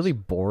 Yeah, it's a really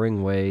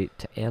boring way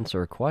to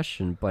answer a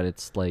question, but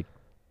it's like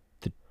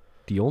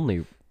the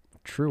only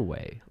true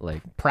way.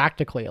 Like,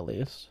 practically, at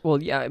least.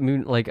 well, yeah, I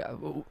mean, like,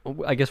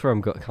 I guess where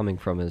I'm coming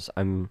from is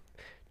I'm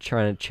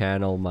trying to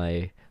channel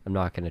my. I'm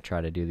not going to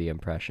try to do the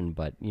impression,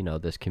 but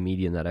this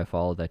comedian that I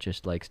follow that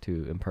just likes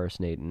to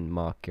impersonate and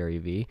mock Gary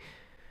Vee.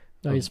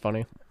 No, he's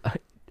funny.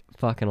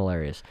 Fucking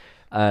hilarious.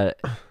 And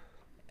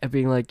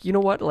being like, you know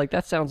what? Like,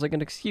 that sounds like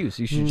an excuse.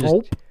 You should just.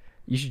 Nope.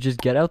 You should just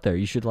get out there.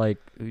 You should, like,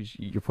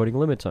 you're putting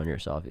limits on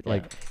yourself.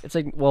 Like, it's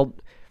like, well,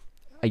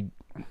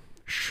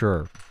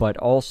 sure, but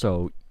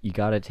also you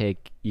gotta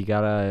take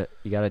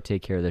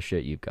care of the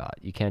shit you've got.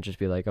 You can't just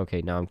be like,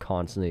 okay, now I'm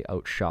constantly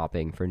out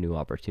shopping for new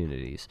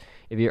opportunities.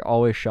 If you're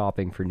always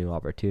shopping for new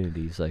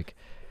opportunities, like,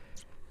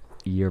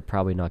 you're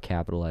probably not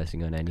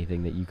capitalizing on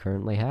anything that you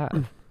currently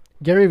have.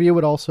 Gary Vee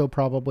would also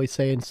probably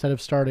say, instead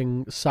of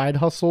starting side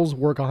hustles,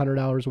 work 100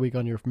 hours a week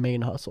on your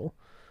main hustle.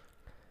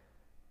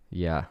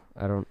 Yeah,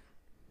 I don't.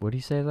 Would he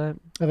say that?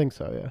 I think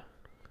so, yeah.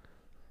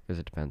 Because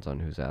it depends on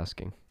who's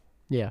asking.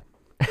 Yeah.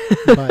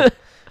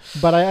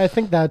 but I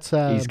think that's...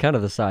 He's kind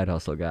of the side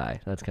hustle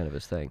guy. That's kind of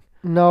his thing.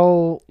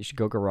 No, You should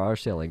go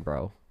garage selling,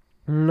 bro.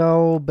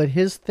 no, but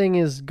his thing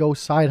is go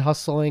side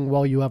hustling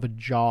while you have a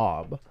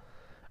job.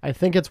 I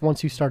think it's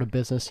once you start a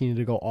business, you need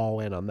to go all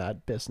in on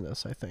that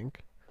business, I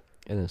think.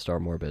 And then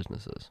start more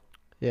businesses.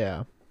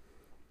 Yeah.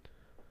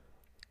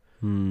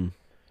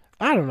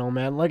 I don't know,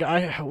 man. Like,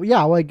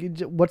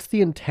 what's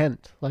the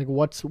intent? Like,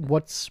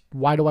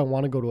 why do I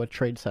want to go to a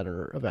trade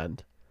center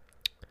event?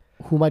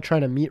 Who am I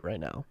trying to meet right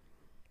now?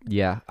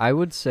 Yeah, I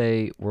would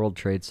say World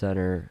Trade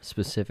Center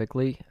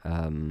specifically.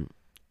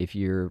 If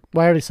you're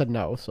Well, I already said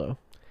no, so.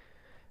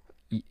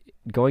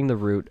 going the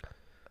route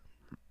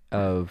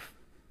of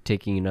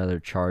taking another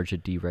charge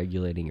at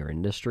deregulating your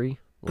industry,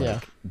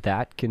 like,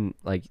 that can,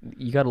 like,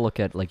 you got to look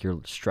at, like, your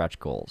stretch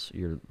goals,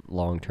 your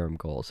long-term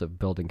goals of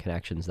building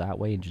connections that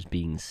way and just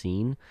being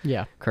seen.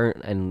 Yeah.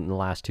 And in the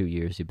last 2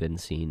 years, you've been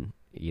seen,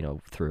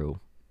 through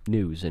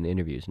news and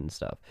interviews and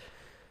stuff.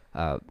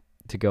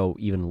 To go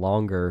even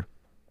longer,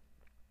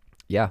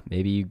 yeah,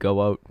 maybe you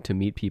go out to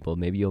meet people.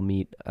 Maybe you'll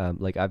meet,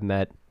 like, I've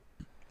met,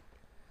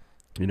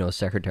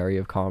 Secretary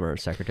of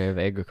Commerce, Secretary of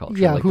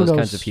Agriculture. Yeah, like, who those knows,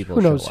 kinds of people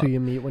who knows show who up. you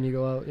meet when you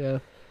go out, yeah.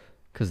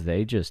 Because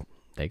they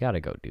got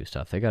to go do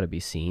stuff. They got to be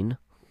seen.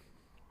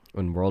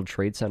 When World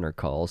Trade Center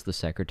calls, the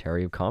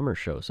Secretary of Commerce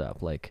shows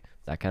up. Like,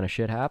 that kind of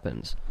shit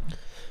happens.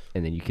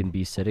 And then you can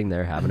be sitting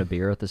there having a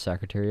beer with the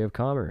Secretary of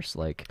Commerce.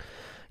 Like,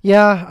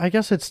 Yeah, I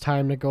guess it's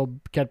time to go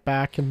get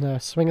back in the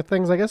swing of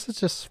things. I guess it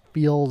just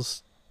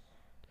feels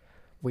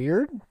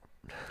weird.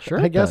 sure,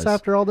 I it guess does.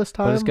 after all this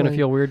time. But it's going to like-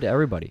 feel weird to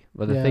everybody.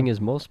 But the Yeah. thing is,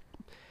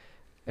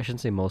 I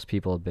shouldn't say most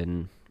people have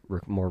been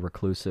more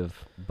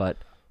reclusive, but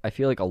I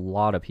feel like a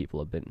lot of people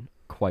have been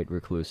quite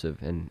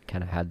reclusive and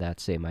kind of had that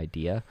same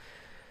idea.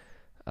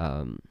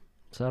 So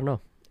I don't know.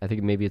 I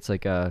think maybe it's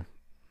like a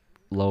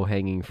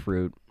low-hanging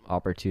fruit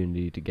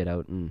opportunity to get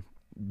out and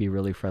be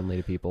really friendly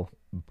to people.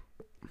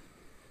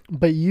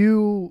 But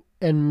you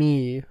and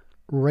me,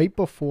 right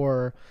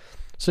before...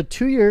 So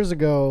 2 years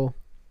ago,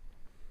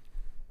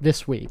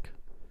 this week,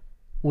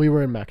 we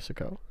were in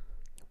Mexico.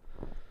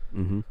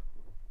 Mm-hmm.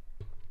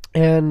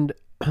 And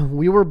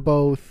we were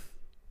both...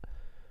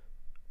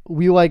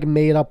 We, like,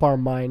 made up our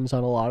minds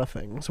on a lot of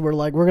things. We're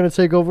like, we're going to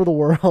take over the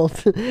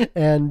world.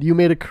 And you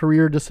made a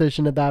career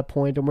decision at that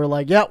point. And we're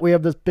like, yeah, we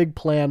have this big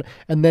plan.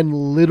 And then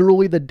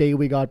literally the day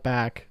we got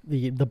back,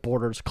 the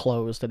borders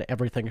closed and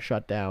everything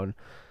shut down.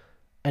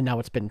 And now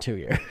it's been 2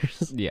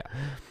 years. Yeah.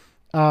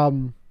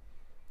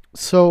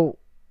 So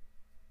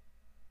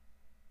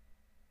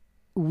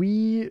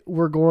we we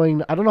were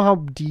going, I don't know how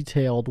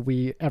detailed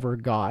we ever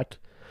got,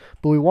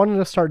 but we wanted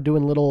to start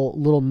doing little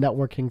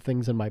networking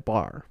things in my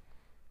bar.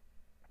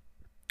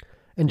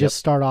 And just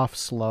start off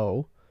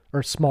slow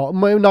or small,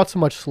 not so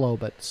much slow,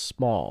 but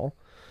small.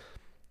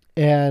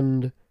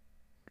 And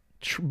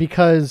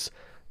because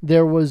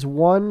there was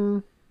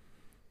one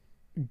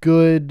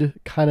good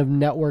kind of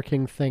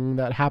networking thing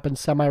that happened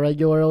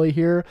semi-regularly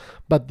here,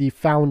 but the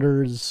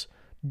founders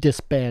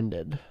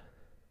disbanded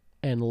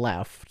and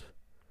left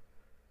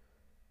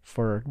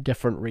for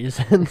different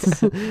reasons.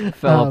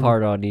 Fell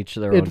apart on each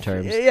of their own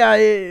terms.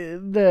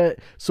 Yeah,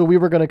 so we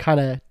were going to kind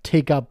of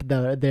take up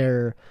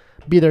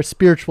be their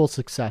spiritual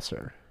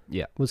successor.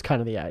 Yeah. Was kind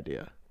of the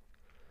idea.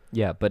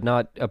 Yeah, but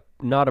not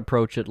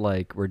approach it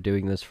like we're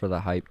doing this for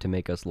the hype to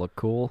make us look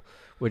cool,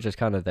 which is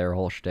kind of their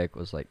whole shtick.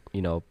 Was like,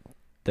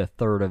 the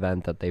third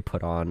event that they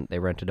put on, they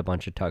rented a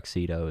bunch of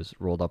tuxedos,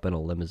 rolled up in a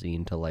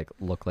limousine to like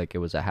look like it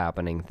was a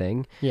happening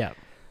thing. Yeah.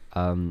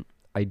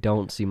 I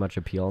don't see much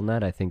appeal in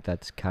that. I think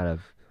that's kind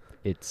of,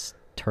 it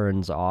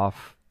turns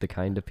off the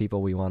kind of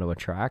people we want to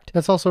attract.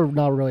 That's also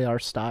not really our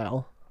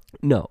style.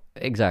 No,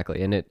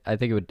 exactly. And I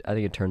think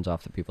it turns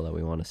off the people that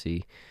we want to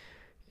see.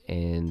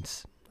 And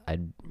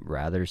I'd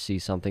rather see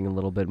something a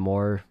little bit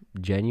more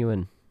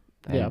genuine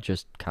and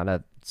just kind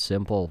of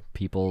simple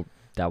people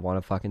that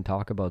want to fucking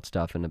talk about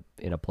stuff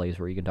in a place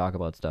where you can talk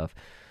about stuff.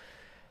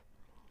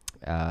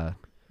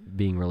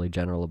 Being really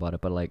general about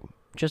it, but like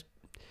just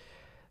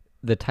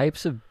the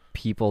types of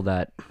people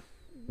that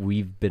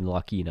we've been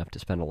lucky enough to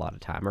spend a lot of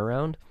time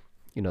around,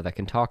 that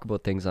can talk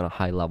about things on a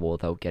high level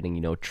without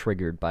getting,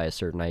 triggered by a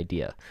certain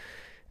idea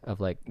of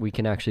like, we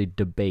can actually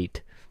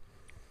debate,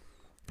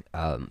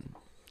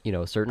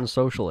 certain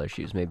social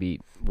issues.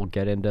 Maybe we'll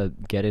get into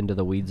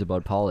the weeds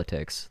about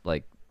politics,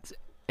 like,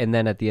 and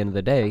then at the end of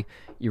the day,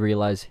 you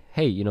realize,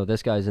 hey,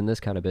 this guy's in this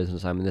kind of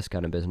business, I'm in this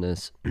kind of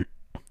business,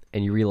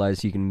 and you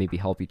realize you can maybe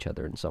help each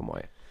other in some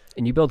way.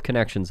 And you build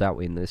connections that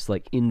way in this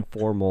like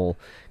informal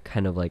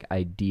kind of like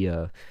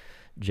idea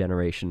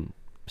generation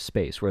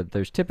space where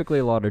there's typically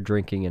a lot of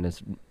drinking and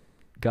it's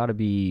got to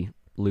be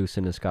loose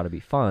and it's got to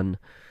be fun.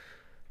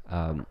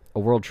 A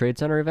World Trade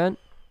Center event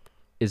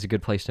is a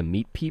good place to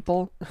meet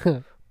people,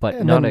 but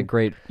you're not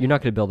going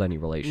to build any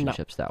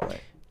relationships that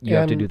way. You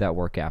have to do that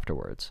work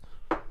afterwards.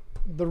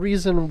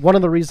 One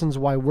of the reasons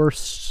why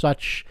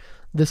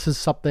this is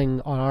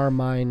something on our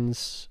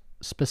minds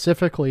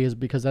specifically is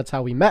because that's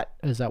how we met,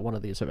 is at one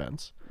of these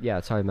events. Yeah,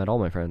 that's how I met all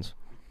my friends.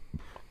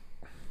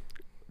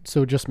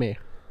 So just me.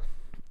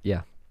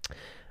 Yeah.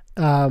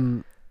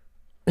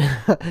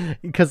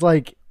 Because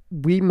like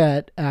we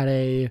met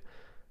at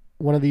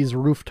one of these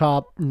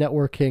rooftop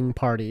networking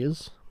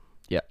parties.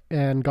 Yeah.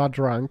 And got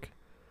drunk,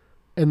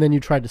 and then you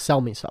tried to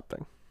sell me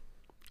something.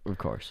 Of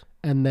course.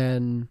 And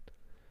then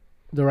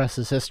the rest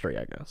is history,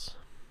 I guess.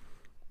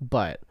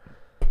 But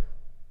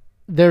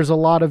there's a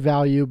lot of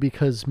value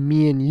because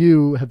me and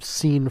you have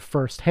seen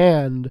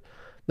firsthand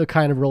the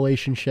kind of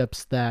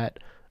relationships that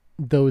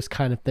those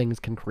kind of things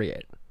can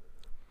create.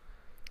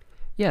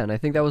 Yeah, and I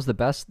think that was the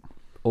best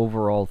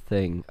overall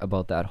thing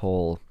about that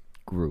whole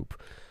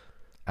group.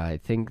 I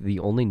think the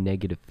only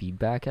negative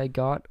feedback I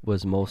got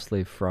was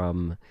mostly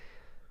from,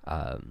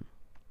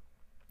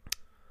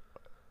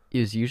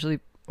 is usually,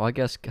 well, I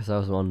guess because I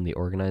was on the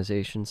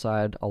organization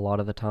side a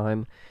lot of the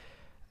time,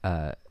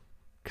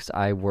 because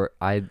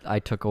I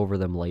took over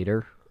them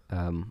later,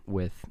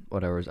 with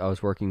whatever. I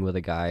was working with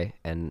a guy,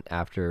 and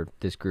after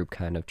this group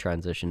kind of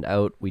transitioned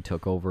out, we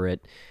took over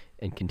it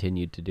and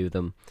continued to do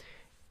them.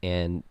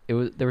 And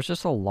there was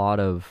just a lot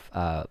of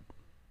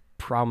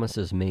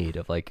promises made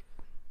of like,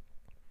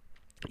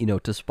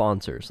 to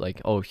sponsors,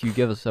 like, oh, if you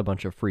give us a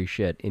bunch of free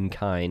shit in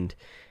kind,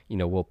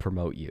 we'll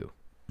promote you,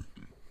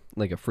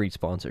 like a free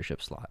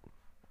sponsorship slot.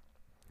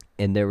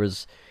 And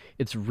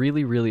it's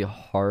really, really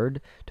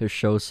hard to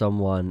show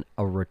someone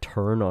a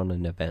return on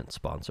an event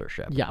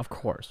sponsorship. Yeah, of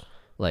course.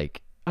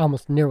 Like,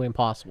 almost nearly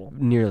impossible.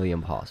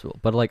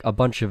 But like a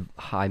bunch of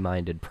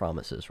high-minded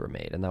promises were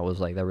made, and that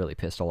really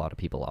pissed a lot of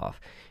people off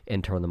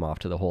and turned them off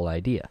to the whole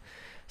idea.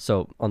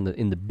 So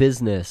in the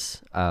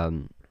business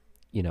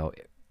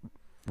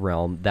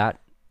realm, that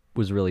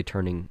was really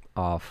turning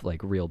off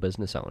like real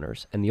business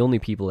owners, and the only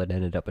people it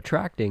ended up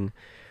attracting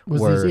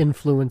was these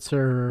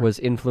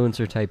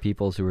influencer type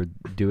people who were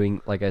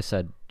doing, like I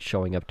said,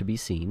 showing up to be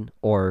seen,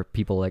 or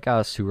people like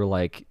us who were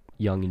like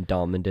young and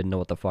dumb and didn't know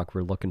what the fuck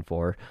we're looking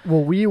for.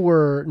 Well, we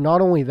were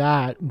not only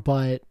that,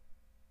 but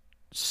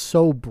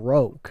so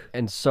broke,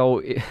 and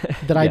so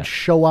that I'd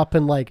show up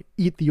and like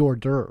eat the hors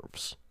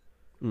d'oeuvres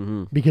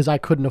because I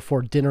couldn't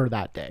afford dinner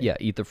that day. Yeah,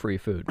 eat the free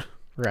food.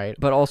 Right.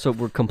 But also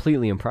we're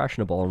completely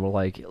impressionable, and we're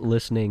like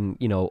listening,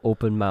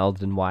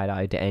 open-mouthed and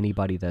wide-eyed to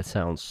anybody that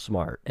sounds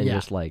smart, and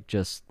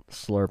just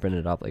slurping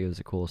it up like it was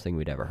the coolest thing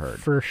we'd ever heard.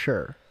 For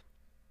sure.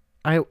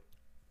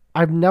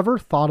 I've never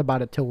thought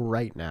about it till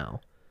right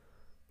now.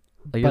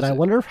 Like, but I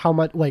wonder how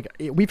much,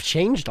 we've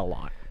changed a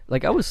lot.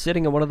 Like, I was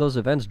sitting at one of those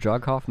events,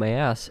 drunk off my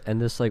ass,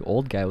 and this,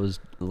 old guy was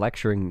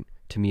lecturing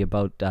to me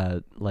about,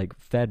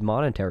 Fed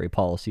monetary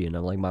policy, and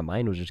I'm like, my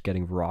mind was just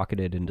getting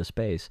rocketed into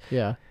space.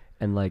 Yeah.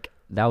 and like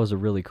that was a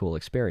really cool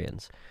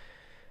experience.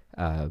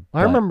 I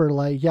But- remember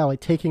like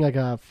taking like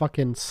a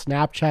fucking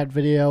Snapchat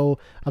video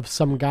of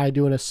some guy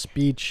doing a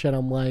speech, and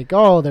I'm like,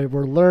 oh, they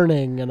were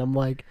learning, and I'm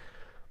like,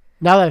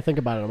 now that I think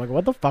about it, I'm like,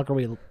 what the fuck are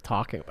we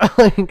talking about?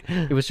 Like,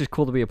 it was just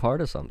cool to be a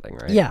part of something,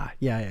 right? yeah.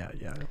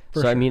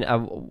 For So I sure. mean, I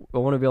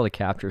want to be able to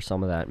capture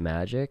some of that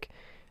magic,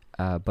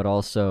 but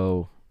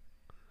also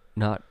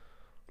not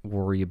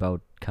worry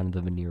about kind of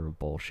the veneer of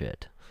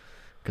bullshit,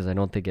 because I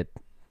don't think it.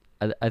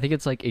 I think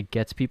it's like it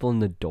gets people in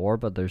the door,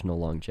 but there's no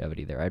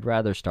longevity there. I'd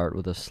rather start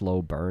with a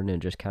slow burn and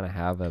just kind of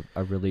have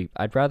a really.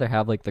 I'd rather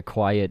have like the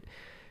quiet.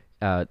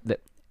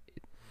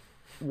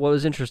 What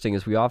was interesting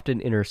is we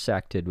often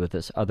intersected with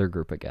this other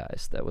group of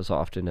guys that was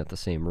often at the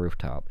same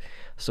rooftop.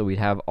 So we'd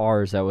have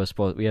ours that was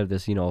supposed. We had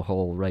this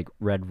whole like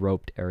red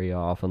roped area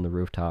off on the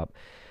rooftop,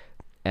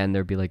 and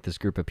there'd be like this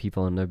group of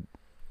people, and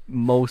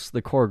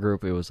the core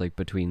group, it was like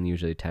between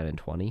usually 10 and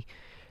 20,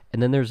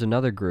 and then there's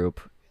another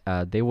group.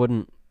 They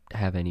wouldn't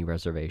have any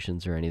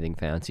reservations or anything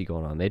fancy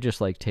going on. They just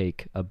like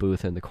take a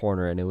booth in the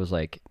corner, and it was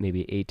like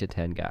maybe 8 to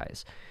 10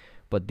 guys.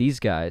 But these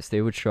guys,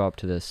 they would show up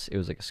to this. It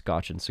was like a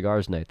scotch and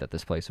cigars night that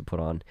this place would put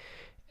on,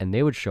 and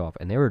they would show up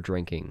and they were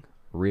drinking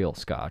real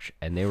scotch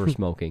and they were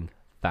smoking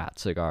fat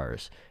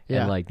cigars.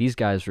 Yeah. And like these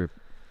guys were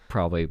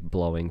probably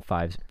blowing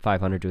 $500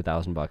 to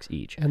 $1,000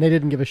 each. And they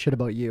didn't give a shit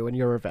about you and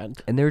your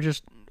event. And they were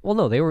just, well,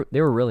 no, they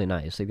were really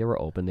nice. Like they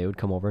were open. They would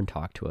come over and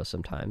talk to us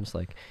sometimes,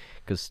 like,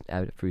 because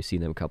after we've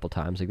seen them a couple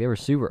times, like they were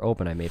super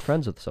open. I made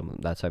friends with some of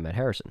them. That's how I met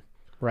Harrison.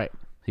 Right.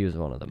 He was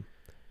one of them.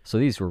 So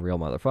these were real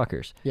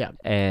motherfuckers. Yeah.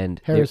 And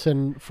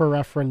Harrison, for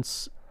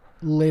reference,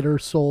 later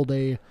sold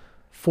a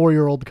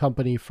 4-year-old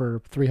company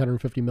for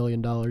 $350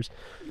 million.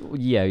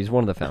 yeah, he's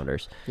one of the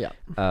founders. Yeah.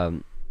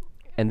 And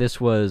this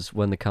was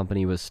when the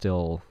company was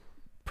still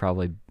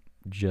probably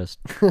just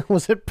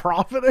Was it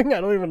profiting?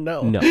 I don't even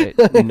know. no,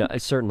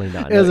 certainly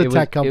not. It was No, a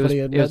tech company,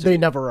 it and was, they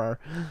never are.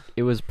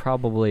 it was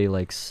probably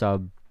like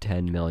sub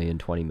 10 million,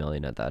 20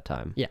 million at that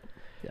time. Yeah.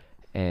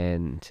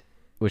 And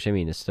which I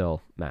mean is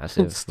still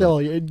massive. It's still,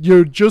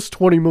 you're just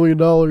 $20 million,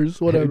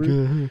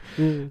 whatever.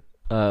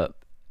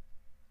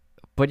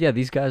 But yeah,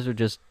 these guys would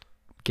just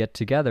get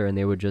together and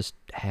they would just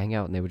hang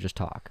out and they would just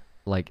talk.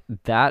 Like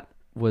that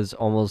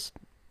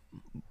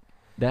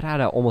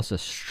had almost a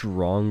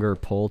stronger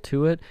pull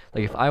to it.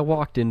 Like if I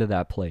walked into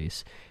that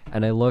place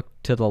and I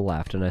looked to the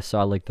left and I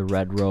saw like the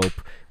red rope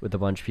with a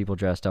bunch of people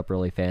dressed up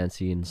really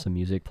fancy and some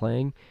music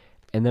playing,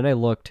 and then I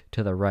looked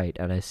to the right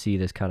and I see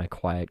this kind of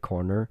quiet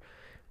corner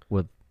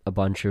with a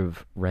bunch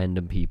of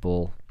random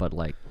people, but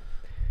like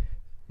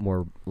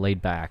more laid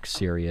back,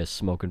 serious,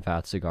 smoking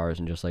fat cigars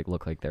and just like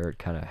look like they're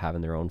kind of having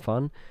their own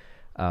fun.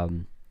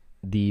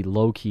 The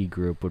low key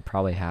group would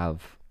probably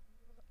have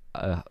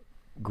a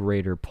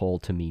greater pull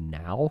to me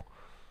now.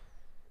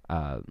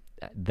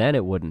 Then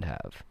it wouldn't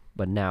have,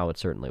 but now it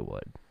certainly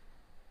would.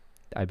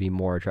 I'd be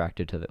more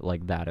attracted to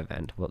that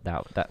event,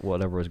 that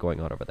whatever was going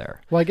on over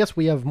there. Well, I guess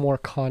we have more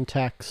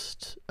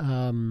context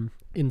in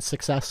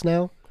success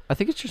now. I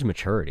think it's just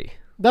maturity.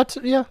 That's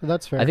fair.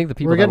 I think the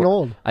people we're getting that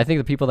old. I think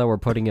the people that were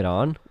putting it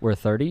on were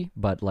 30,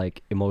 but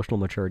like emotional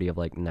maturity of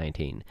like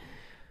 19,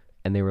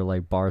 and they were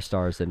like bar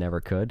stars that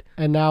never could.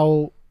 And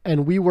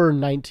we were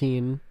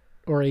 19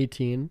 or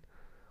 18.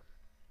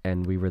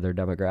 And we were their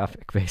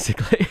demographic,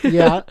 basically.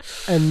 Yeah,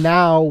 and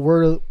now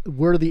we're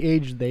the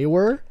age they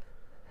were,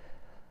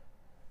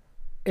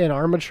 and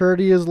our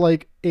maturity is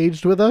like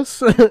aged with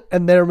us,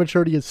 and their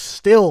maturity is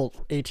still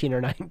 18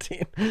 or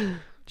 19.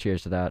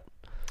 Cheers to that.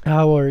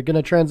 We're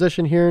gonna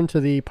transition here into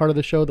the part of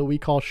the show that we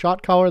call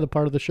Shot Collar. The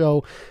part of the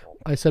show,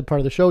 I said part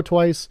of the show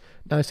twice.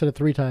 Now I said it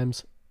 3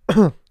 times.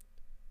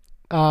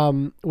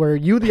 Where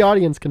you, the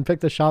audience, can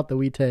pick the shot that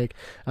we take.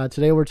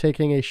 Today we're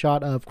taking a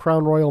shot of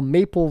Crown Royal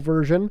Maple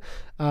version.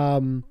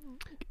 Clinically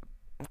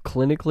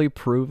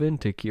proven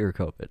to cure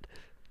COVID.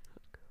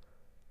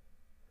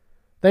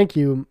 Thank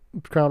you,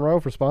 Crown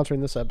Royal, for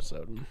sponsoring this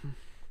episode.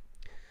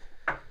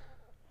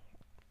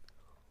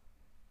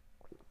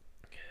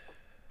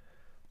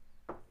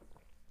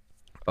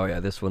 Oh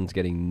yeah, this one's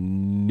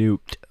getting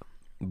nuked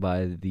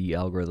by the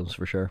algorithms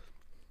for sure.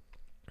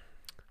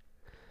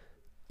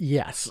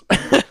 Yes.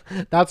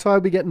 That's why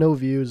we get no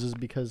views, is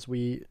because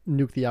we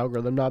nuke the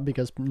algorithm, not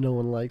because no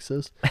one likes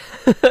us.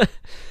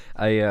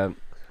 I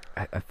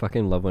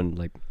fucking love when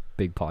like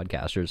big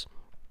podcasters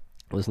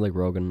listen to like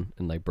Rogan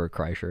and like Bert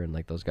Kreischer and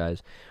like those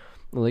guys.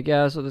 They're like,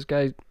 yeah, so this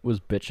guy was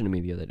bitching to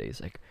me the other day.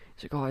 He's like,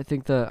 oh, I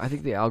think the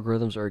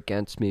algorithms are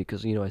against me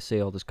because I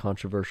say all this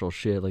controversial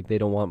shit. Like they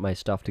don't want my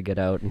stuff to get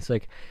out. And he's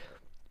like,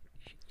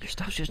 your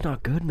stuff's just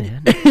not good,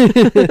 man.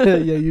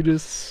 Yeah, you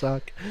just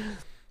suck.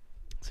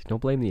 It's like,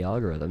 don't blame the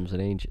algorithms.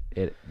 It ain't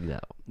it. No,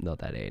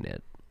 that ain't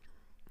it.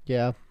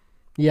 Yeah.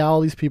 Yeah,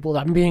 all these people,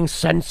 I'm being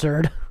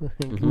censored.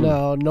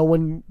 No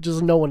one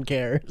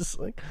cares.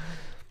 Like,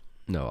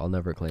 No, I'll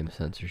never claim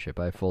censorship.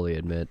 I fully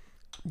admit.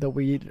 that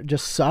we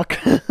just suck.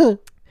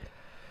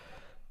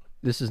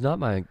 This is not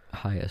my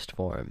highest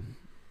form.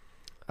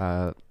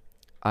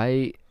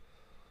 I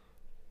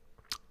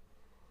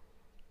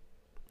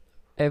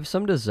have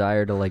some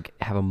desire to like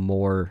have a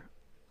more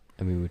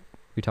I mean,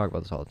 we talk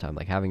about this all the time,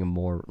 like having a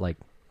more like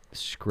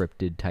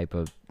scripted type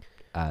of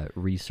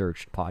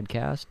researched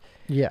podcast.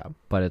 Yeah.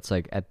 But it's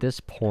like at this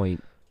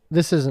point,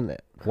 This isn't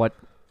it. well,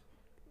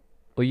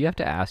 you have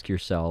to ask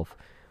yourself,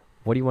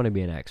 what do you want to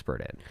be an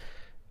expert in?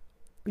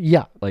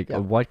 Yeah. Like, Yeah.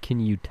 what can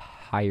you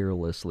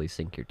tirelessly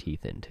sink your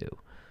teeth into?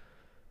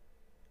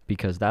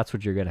 Because that's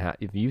what you're going to have.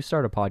 If you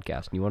start a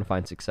podcast and you want to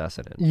find success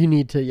in it, You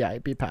need to,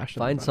 be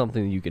passionate. find about it.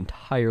 something that you can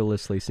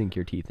tirelessly sink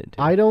your teeth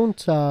into. I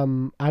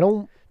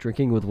don't,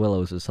 Drinking with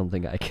Willows is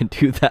something I can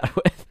do that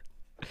with.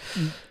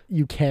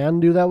 you can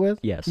do that with?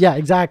 Yes. Yeah,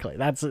 exactly.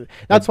 That's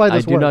why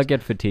this I do works. not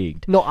get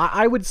fatigued. No,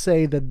 I would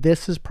say that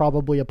this is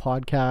probably a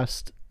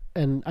podcast,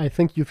 and I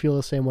think you feel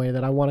the same way,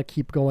 that I want to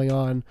keep going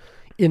on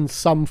in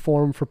some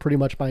form for pretty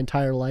much my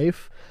entire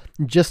life,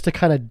 just to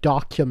kind of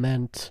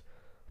document.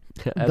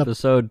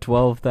 Episode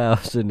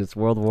 12,000, it's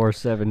World War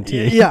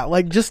 17. Yeah,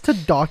 like just to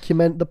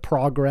document the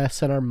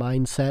progress and our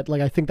mindset. Like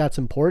I think that's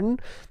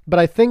important, but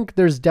I think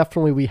there's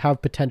definitely, we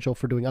have potential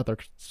for doing other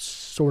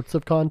sorts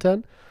of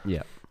content.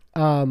 Yeah.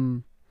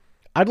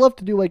 I'd love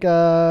to do like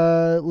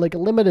a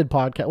limited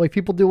podcast, like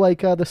people do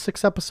like the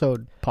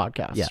 6-episode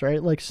podcasts, Yeah.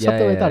 right? Like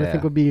something like that. I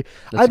think would be.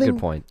 That's I a think, good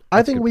point. I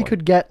That's a think good we point.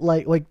 could get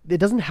like it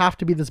doesn't have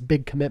to be this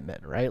big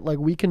commitment, right? Like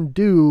we can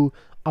do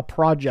a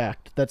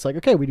project that's like,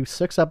 okay, we do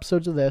 6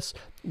 episodes of this,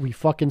 we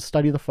fucking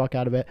study the fuck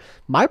out of it.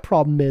 My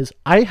problem is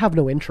I have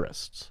no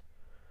interests.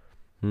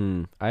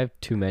 I have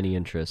too many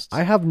interests.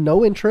 I have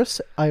no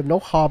interests, I have no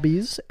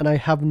hobbies, and I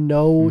have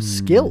no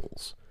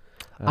skills.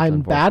 That's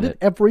I'm bad at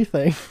unfortunate.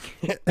 everything,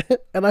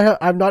 and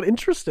I'm not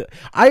interested.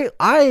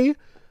 I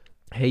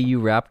Hey,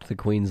 you wrapped the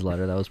Queen's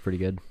letter. That was pretty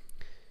good.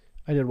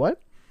 did what?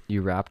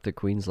 You wrapped the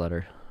Queen's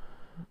letter.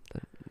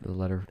 The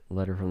letter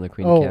from the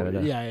Queen Oh of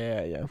Canada.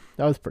 yeah.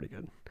 That was pretty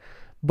good.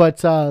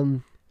 But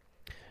no,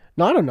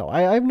 I don't know.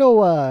 I have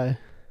no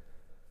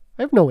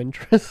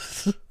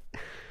interests.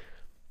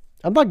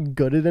 I'm not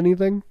good at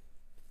anything.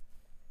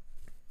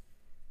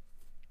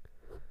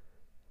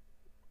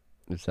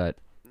 Is that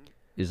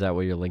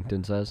what your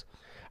LinkedIn says?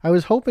 I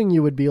was hoping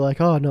you would be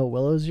like, oh no,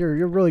 Willows,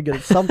 you're really good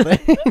at something.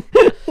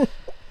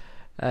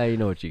 You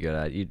know what you good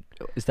at.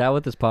 Is that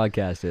what this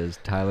podcast is?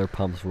 Tyler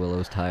pumps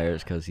Willow's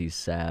tires because he's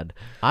sad.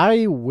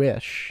 I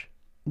wish.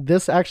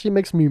 This actually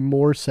makes me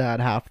more sad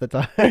half the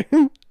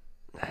time.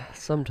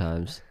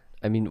 Sometimes.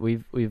 I mean,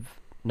 we've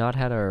not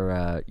had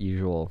our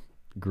usual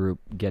group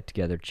get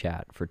together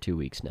chat for 2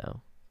 weeks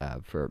now.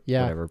 For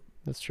Yeah. whatever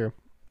That's true.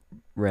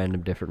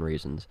 random different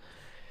reasons.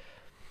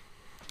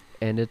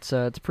 And it's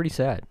pretty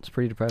sad. It's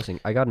pretty depressing.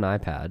 I got an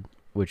iPad,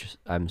 which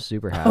I'm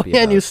super happy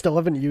And about. you still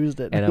haven't used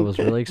it. And I was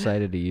really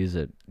excited to use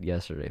it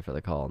yesterday for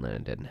the call, and then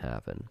it didn't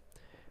happen.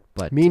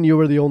 But Me and you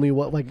were the only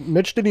one. Like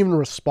Mitch didn't even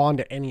respond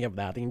to any of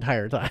that the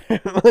entire time.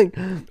 Like,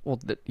 well,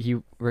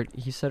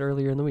 he said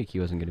earlier in the week he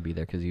wasn't going to be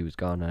there because he was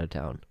gone out of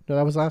town. no,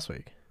 that was last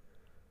week.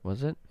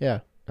 Was it?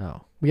 Yeah,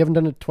 Oh, we haven't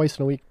done it twice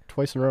in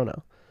a row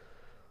now.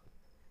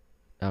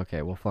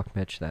 okay. Well, fuck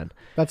Mitch then.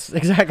 That's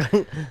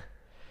exactly.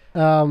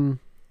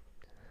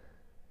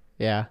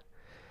 Yeah,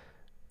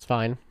 it's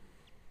fine.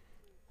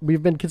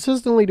 We've been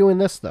consistently doing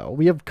this though.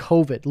 We have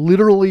COVID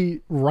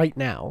literally right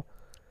now.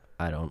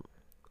 I don't.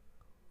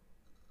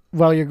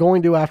 Well, you're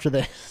going to after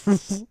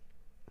this.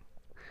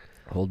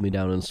 Hold me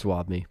down and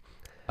swab me.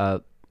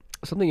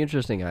 Something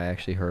interesting I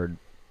actually heard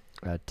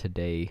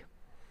today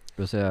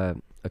was the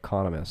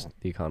Economist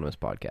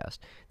podcast.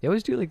 They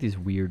always do like these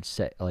weird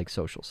like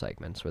social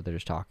segments where they're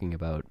just talking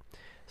about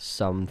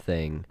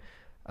something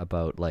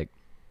about like.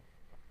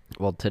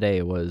 Well, today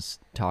it was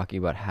talking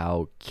about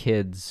how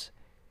kids'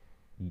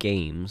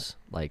 games,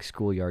 like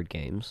schoolyard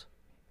games,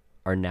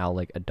 are now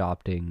like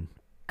adopting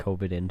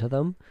COVID into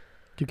them.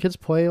 Do kids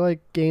play like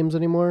games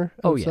anymore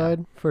outside?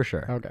 Oh yeah, for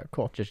sure. Okay,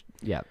 cool. Just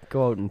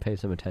go out and pay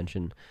some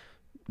attention,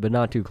 but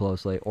not too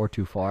closely or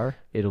too far.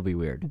 It'll be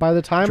weird. By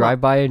the time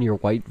Drive by in your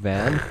white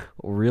van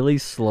really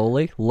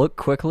slowly, look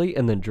quickly,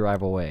 and then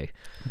drive away.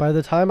 By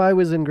the time I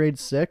was in grade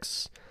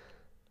 6,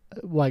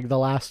 like the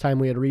last time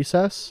we had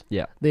recess,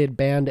 Yeah, they had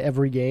banned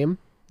every game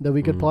that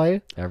we could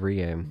play. every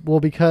game. Well,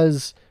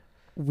 because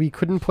we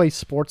couldn't play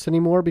sports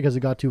anymore because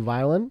it got too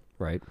violent.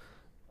 Right.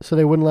 So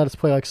they wouldn't let us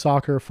play like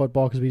soccer or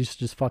football because we used to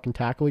just fucking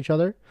tackle each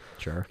other.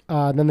 Sure.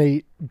 Then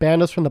they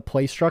banned us from the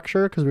play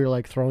structure because we were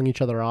like throwing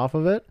each other off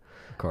of it.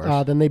 Of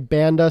course. Then they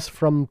banned us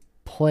from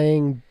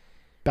playing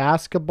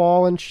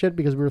basketball and shit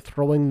because we were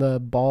throwing the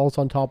balls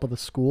on top of the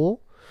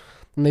school.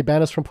 And they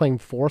banned us from playing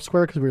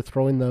Foursquare because we were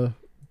throwing the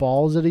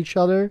balls at each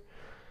other.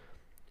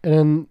 And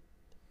then,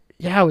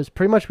 yeah, it was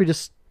pretty much we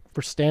just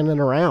were standing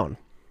around.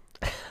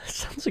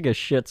 Sounds like a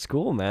shit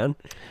school, man.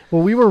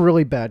 Well, we were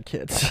really bad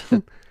kids.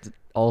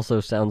 Also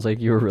sounds like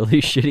you were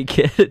really shitty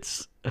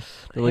kids.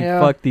 They're like, Yeah.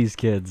 fuck these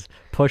kids.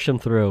 Push them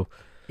through.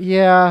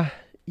 Yeah,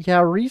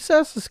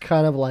 recess is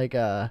kind of like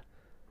a...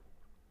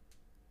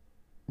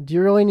 Do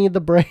you really need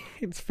the break?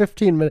 It's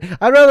 15 minutes.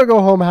 I'd rather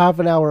go home half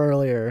an hour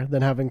earlier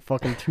than having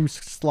fucking 2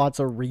 slots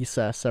of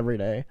recess every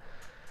day.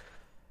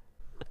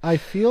 I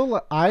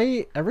feel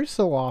every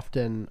so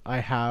often I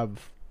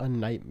have a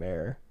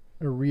nightmare,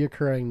 a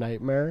reoccurring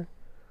nightmare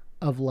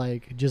of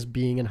like just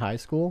being in high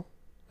school,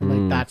 and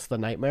like that's the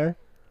nightmare.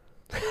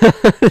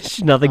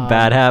 Nothing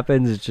bad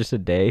happens. It's just a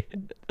day.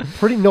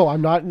 No,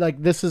 I'm not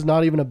like this is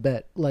not even a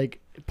bit. Like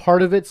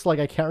part of it's like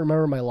I can't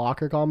remember my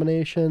locker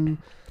combination,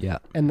 Yeah.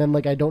 and then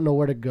like I don't know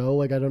where to go.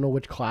 Like I don't know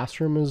which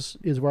classroom is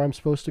where I'm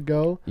supposed to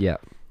go. Yeah.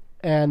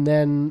 And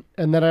then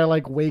I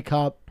like wake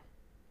up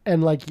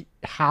and like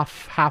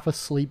half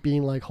asleep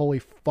being like, holy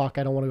fuck,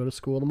 I don't want to go to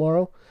school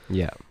tomorrow.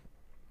 Yeah.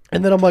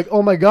 And then I'm like,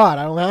 oh my god,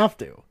 I don't have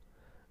to.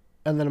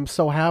 And then I'm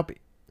so happy.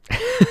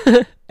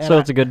 So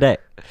it's a good day.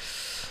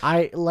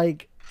 I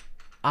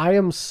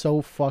am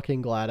so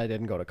fucking glad I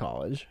didn't go to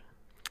college.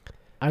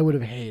 I would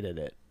have hated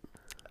it.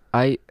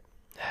 I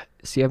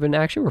see. I've been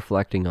actually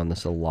reflecting on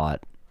this a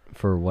lot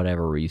for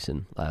whatever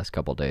reason last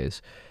couple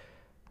days.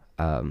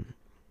 I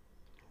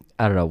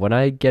don't know. When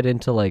I get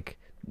into like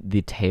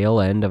the tail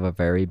end of a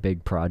very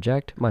big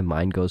project, my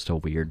mind goes to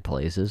weird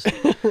places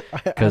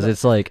because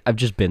it's like I've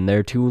just been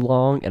there too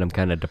long and I'm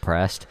kind of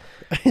depressed,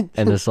 and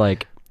it's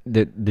like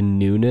the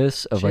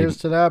newness of Cheers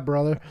like to that,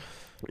 brother.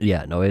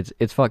 yeah, no,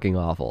 it's fucking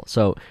awful.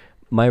 So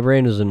my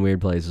brain was in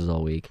weird places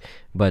all week,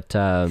 but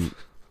I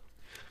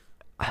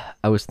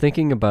was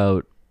thinking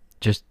about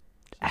just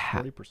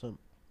 40%.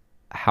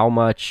 how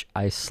much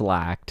I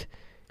slacked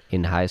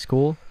in high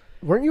school.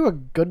 Weren't you a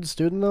good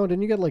student though?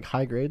 Didn't you get like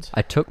high grades?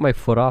 I took my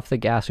foot off the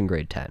gas in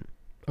grade 10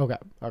 Okay.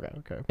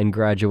 and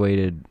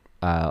graduated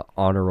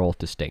honor roll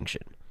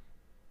distinction.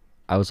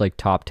 I was like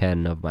top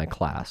 10 of my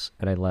class,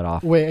 and I let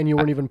off. Wait, and you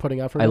weren't even putting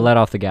effort? I in? let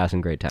off the gas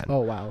in grade 10. Oh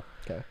wow.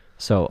 Okay.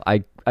 So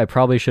I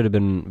probably should have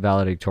been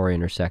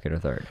valedictorian or second or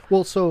third.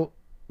 Well, so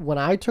when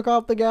I took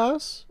off the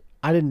gas,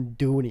 I didn't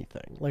do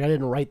anything. Like I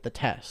didn't write the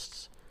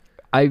tests.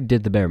 I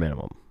did the bare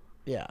minimum.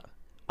 Yeah.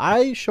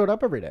 I showed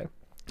up every day.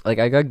 Like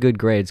I got good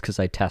grades because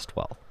I test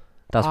well.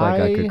 That's why I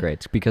got I- good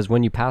grades. Because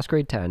when you pass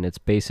grade 10, it's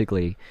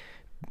basically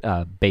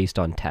based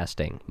on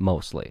testing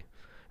mostly,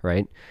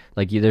 right?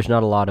 Like there's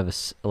not a lot of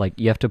like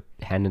you have to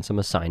hand in some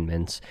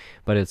assignments,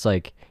 but it's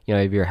like you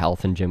have your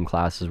health and gym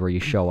classes where you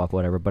show up,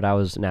 whatever. But I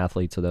was an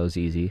athlete, so that was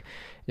easy.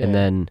 And Yeah.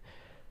 then,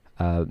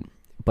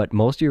 but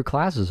most of your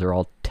classes are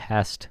all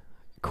test,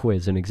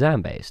 quiz, and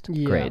exam based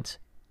Yeah. grades.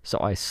 So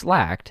I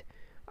slacked.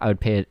 I would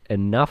pay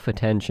enough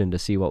attention to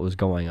see what was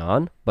going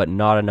on, but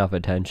not enough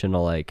attention to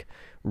like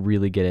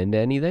really get into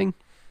anything.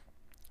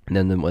 And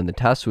then when the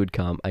tests would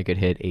come, I could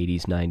hit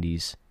 80s,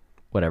 90s,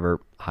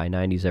 whatever, high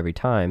 90s every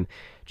time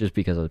just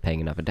because I was paying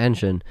enough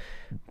attention,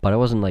 but I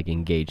wasn't like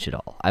engaged at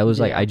all. I was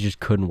like, Yeah. I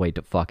just couldn't wait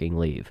to fucking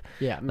leave.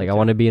 Yeah. Like I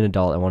want to be an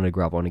adult. I want to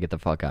grow up. I want to get the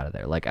fuck out of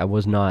there. Like I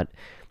was not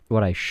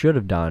what I should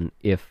have done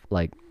if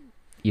like,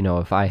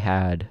 if I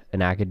had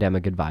an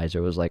academic advisor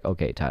who was like,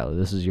 okay, Tyler,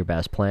 this is your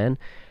best plan.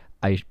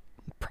 I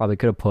probably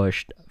could have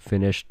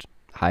finished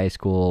high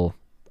school,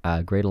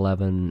 grade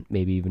 11,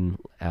 maybe even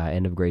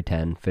end of grade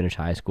 10, finished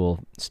high school,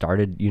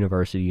 started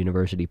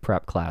university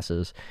prep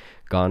classes,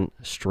 gone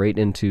straight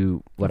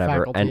into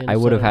whatever, faculty and I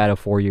would have instead had a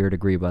 4-year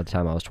degree by the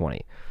time I was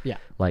 20. Yeah.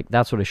 Like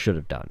that's what I should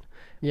have done.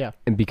 Yeah.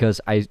 And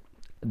because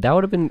that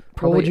would have been What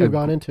probably would you have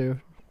gone into?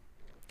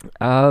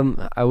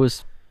 I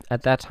was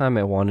at that time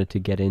I wanted to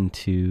get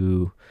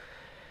into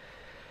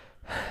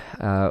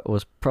it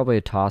was probably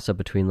a toss up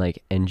between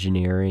like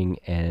engineering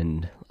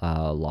and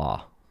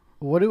law.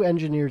 What do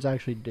engineers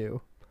actually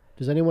do?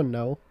 Does anyone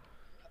know?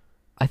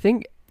 I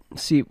think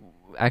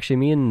actually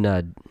me and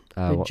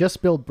They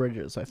just build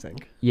bridges, I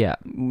think. yeah,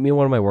 me and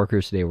one of my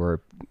workers today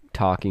were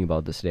talking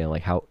about this today,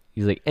 like how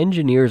he's like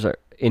engineers are,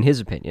 in his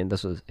opinion,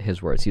 this was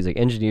his words, he's like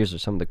engineers are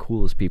some of the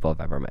coolest people I've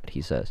ever met.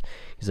 He's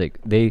like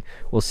they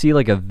will see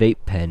like a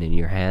vape pen in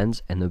your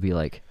hands and they'll be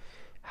like,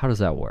 how does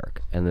that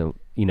work? And then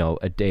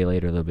a day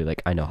later they'll be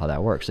like, I know how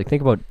that works. Like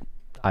think about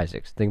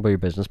Isaacs, think about your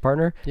business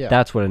partner. Yeah.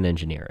 That's what an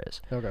engineer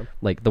is. Okay.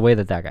 Like the way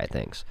that guy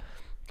thinks,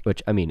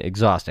 which I mean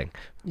exhausting,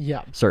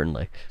 Yeah.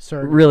 certainly,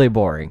 Certainly. really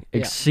boring, Yeah.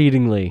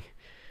 exceedingly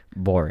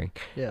boring.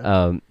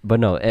 Yeah. But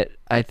no,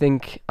 I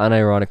think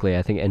unironically,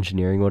 I think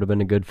engineering would have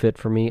been a good fit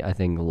for me. I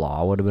think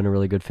law would have been a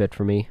really good fit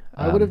for me.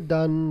 I would have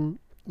done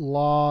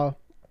law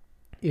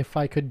if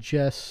I could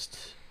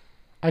just.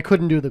 I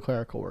couldn't do the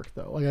clerical work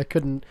though. Like I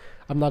couldn't.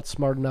 I'm not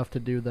smart enough to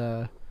do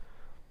the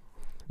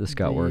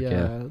scout work,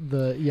 yeah.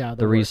 The The work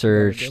you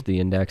research, gotta the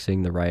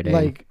indexing, the writing. do.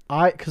 Like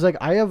I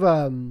have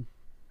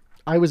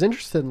I was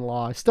interested in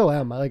law. I still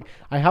am. I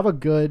have a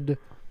good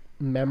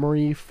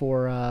memory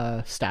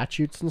for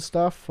statutes and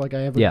stuff. Like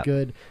I have a Yeah.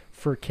 good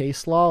for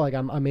case law. Like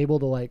I'm able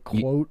to like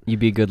quote You'd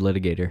be a good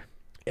litigator.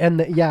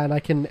 and I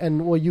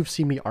can well you've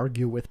seen me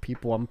argue with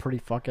people. I'm pretty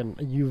fucking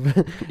you've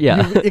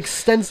Yeah. you've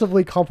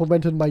extensively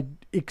complimented my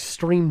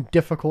extreme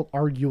difficult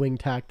arguing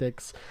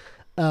tactics.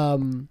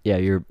 Yeah,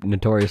 you're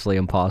notoriously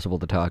impossible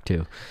to talk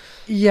to.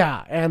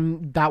 Yeah,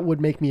 and that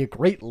would make me a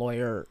great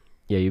lawyer.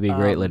 Yeah, you'd be a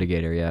great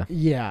litigator, yeah.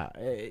 Yeah,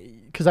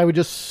 because I would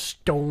just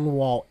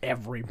stonewall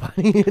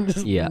everybody and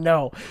just Yeah.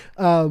 no.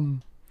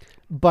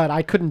 But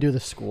I couldn't do the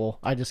school.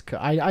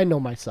 I know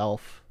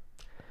myself.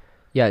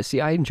 Yeah,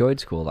 see, I enjoyed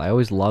school. I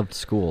always loved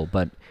school,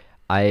 but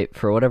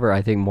for whatever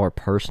I think more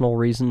personal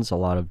reasons, a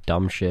lot of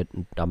dumb shit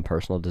and dumb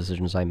personal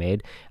decisions I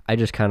made, I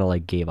just kind of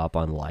like gave up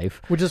on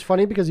life. Which is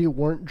funny because you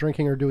weren't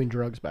drinking or doing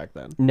drugs back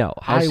then. No,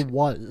 I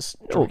was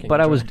no, drinking.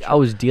 but and I drugs.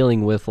 was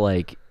dealing with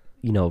like,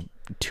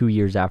 2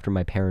 years after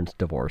my parents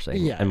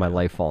divorcing Yeah, and my yeah.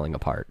 life falling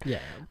apart. Yeah.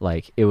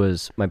 Like it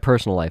was my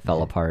personal life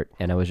fell apart,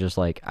 and I was just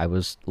like I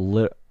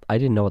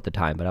didn't know at the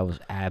time, but I was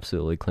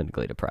absolutely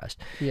clinically depressed.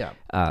 Yeah.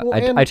 Well,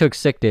 I took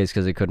sick days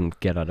because I couldn't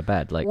get out of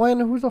bed. Like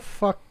when who the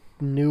fuck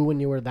knew when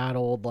you were that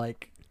old?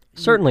 Like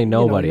certainly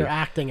nobody. You're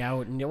acting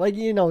out, and you're like,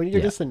 you're Yeah.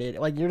 just an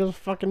idiot. Like you're just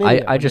a fucking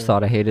idiot. I just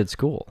thought I hated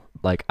school.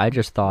 Like I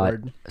just thought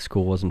Word.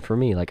 school wasn't for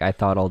me. Like I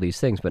thought all these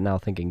things, but now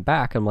thinking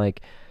back, I'm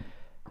like,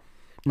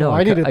 no,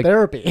 I needed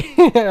therapy.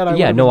 And yeah,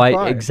 would've no, been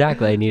fine.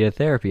 exactly. I needed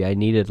therapy. I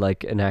needed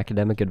like an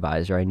academic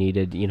advisor. I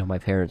needed, my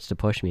parents to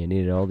push me. I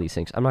needed all these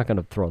things. I'm not going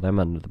to throw them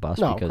under the bus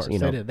No, because, of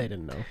course they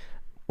didn't know.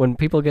 when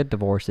people get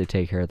divorced, they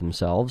take care of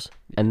themselves,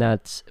 and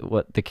that's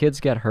what the kids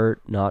get hurt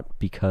not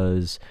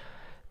because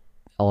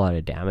a lot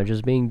of damage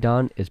is being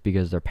done, it's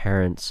because their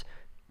parents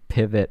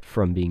pivot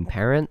from being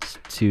parents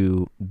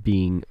to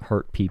being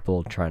hurt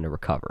people trying to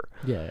recover.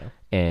 Yeah.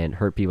 And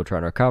hurt people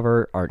trying to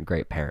recover aren't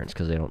great parents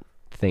because they don't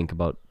think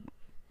about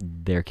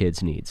their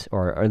kids' needs,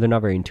 or they're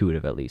not very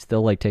intuitive. At least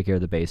they'll like take care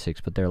of the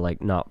basics, but they're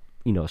like not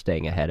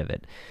staying ahead of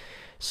it.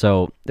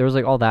 So there was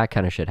like all that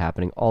kind of shit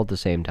happening all at the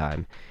same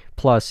time,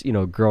 plus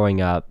growing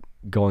up,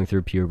 going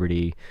through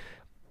puberty,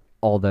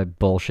 all the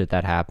bullshit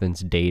that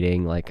happens,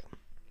 dating, like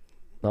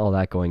all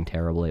that going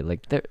terribly.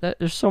 Like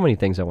there's so many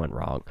things that went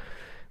wrong,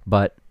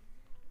 but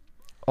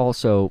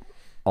also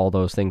all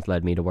those things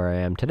led me to where I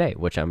am today,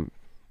 which I'm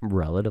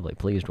relatively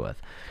pleased with.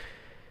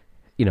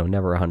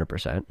 Never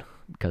 100%,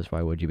 because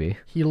why would you be?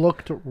 He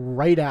looked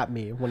right at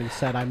me when he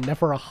said, "I'm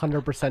never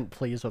 100%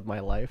 pleased with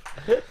my life."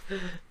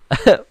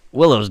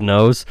 Willow's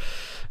knows.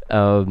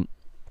 But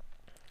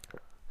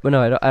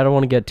no, I don't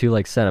want to get too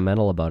like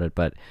sentimental about it,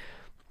 but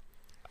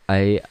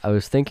I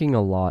was thinking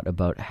a lot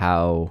about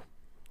how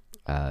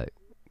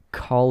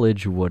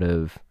college would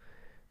have,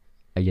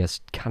 I guess,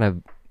 kind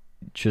of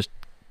just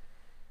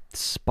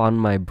spun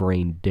my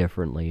brain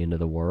differently into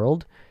the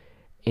world.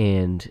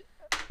 And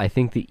I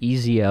think the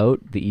easy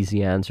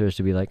answer is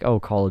to be like,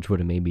 oh, college would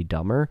have made me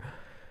dumber.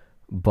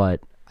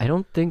 But I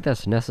don't think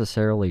that's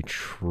necessarily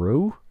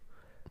true.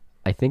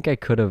 I think I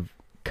could have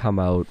come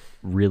out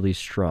really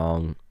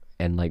strong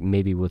and like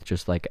maybe with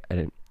just like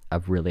a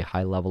really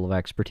high level of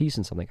expertise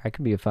in something. I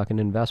could be a fucking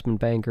investment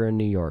banker in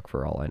New York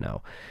for all I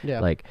know. Yeah.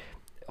 Like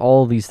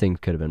all these things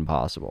could have been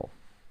possible.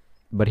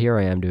 But here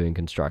I am doing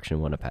construction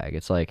in Winnipeg.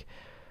 It's like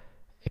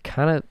it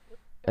kind of,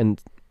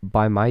 and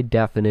by my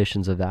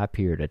definitions of that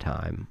period of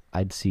time,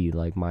 I'd see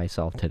like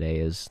myself today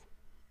as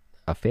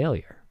a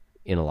failure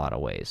in a lot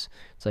of ways.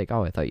 It's like,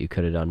 oh, I thought you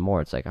could have done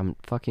more. It's like I'm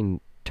fucking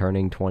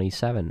turning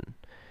 27.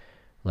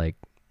 Like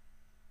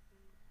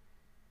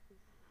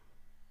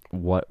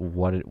what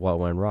went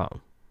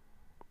wrong?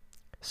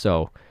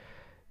 So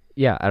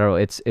yeah, I don't know.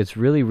 It's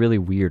really, really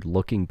weird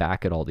looking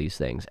back at all these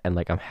things, and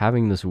like I'm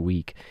having this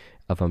week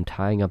of I'm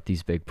tying up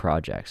these big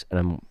projects,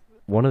 and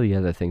one of the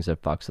other things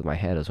that fucks with my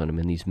head is when I'm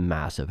in these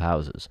massive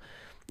houses.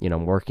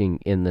 I'm working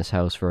in this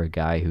house for a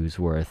guy who's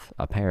worth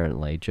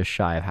apparently just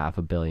shy of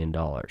 $500 million.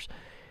 And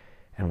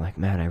I'm like,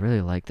 man, I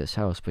really like this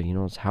house, but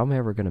how am I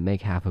ever going to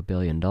make $500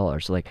 million?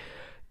 Like,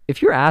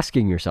 if you're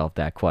asking yourself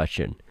that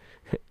question,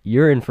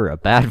 you're in for a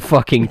bad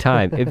fucking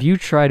time. If you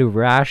try to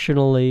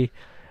rationally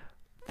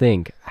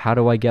think, how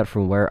do I get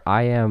from where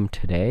I am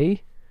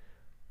today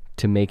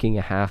to making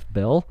a $500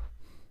 million?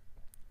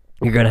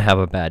 You're gonna have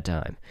a bad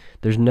time.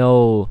 There's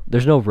no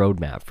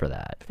roadmap for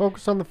that.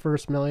 Focus on the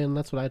first million.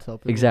 That's what I tell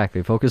people.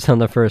 Exactly. Focus on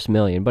the first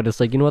million. But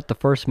it's like, what, the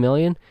first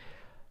million?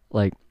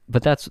 Like,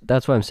 but that's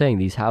what I'm saying.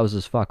 These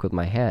houses fuck with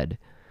my head,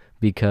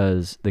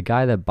 because the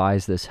guy that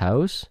buys this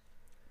house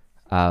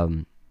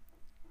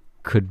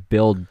could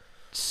build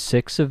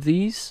 6 of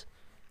these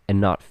and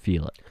not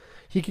feel it.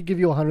 He could give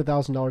you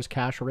 $100,000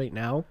 cash right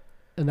now,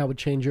 and that would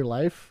change your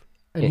life.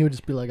 And he would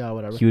just be like, oh,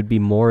 whatever. He would be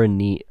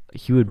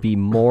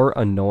more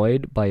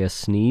annoyed by a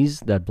sneeze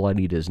that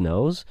bloodied his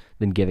nose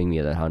than giving me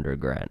that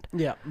 $100,000.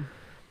 Yeah.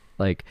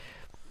 Like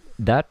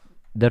that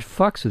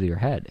fucks with your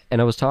head.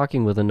 And I was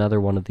talking with another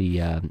one of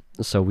the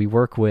so we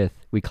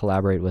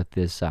collaborate with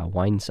this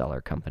wine cellar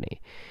company,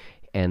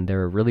 and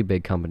they're a really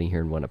big company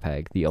here in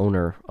Winnipeg. The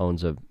owner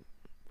owns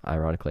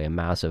ironically a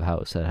massive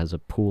house that has a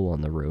pool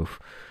on the roof,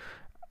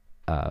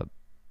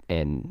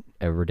 and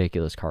a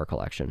ridiculous car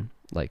collection,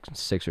 like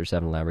 6 or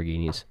 7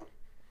 Lamborghinis.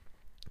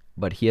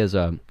 But he has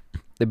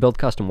they build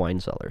custom wine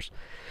cellars.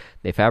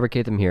 They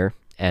fabricate them here,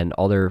 and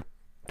all their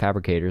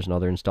fabricators and all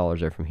their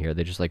installers are from here.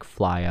 They just like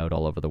fly out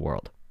all over the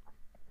world.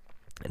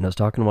 And I was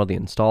talking to one of the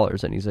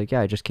installers, and he's like,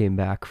 yeah, I just came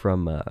back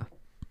from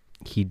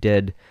he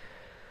did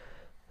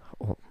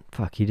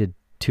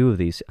 2 of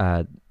these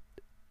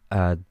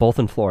both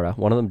in Florida,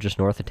 one of them just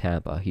north of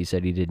Tampa. He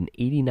said he did an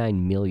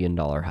 $89 million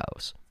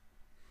house.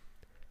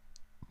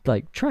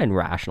 Like, try and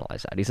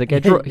rationalize that. He's like, I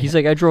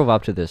drove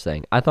up to this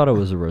thing. I thought it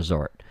was a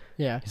resort.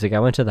 Yeah. He's like, I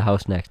went to the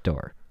house next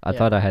door. I Yeah.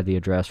 thought I had the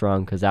address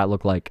wrong because that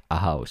looked like a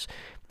house.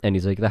 And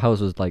he's like, the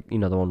house was like, the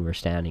one we were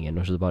standing in,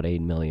 which is about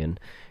 8 million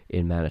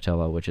in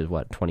Manitoba, which is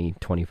what,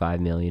 25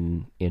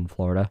 million in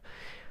Florida.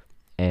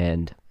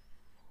 And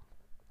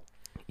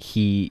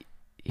he's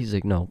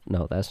like, no,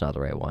 that's not the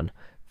right one.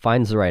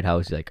 Finds the right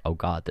house. He's like, oh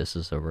God, this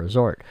is a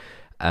resort.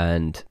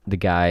 And the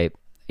guy,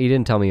 he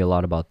didn't tell me a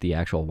lot about the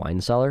actual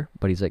wine cellar,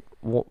 but he's like,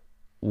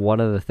 one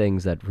of the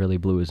things that really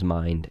blew his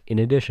mind, in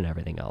addition to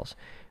everything else,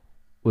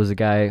 was the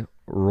guy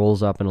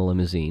rolls up in a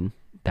limousine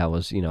that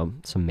was,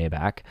 some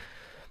Maybach,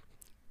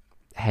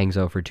 hangs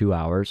out for 2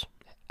 hours.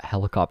 A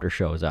helicopter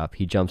shows up.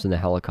 He jumps in the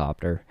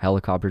helicopter.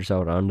 Helicopter's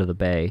out onto the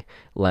bay,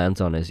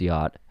 lands on his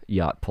yacht.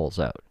 Yacht pulls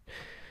out.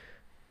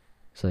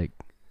 It's like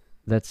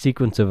that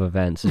sequence of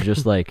events is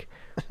just like,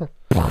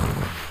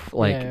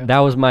 Yeah. that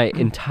was my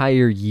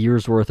entire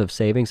year's worth of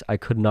savings. I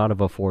could not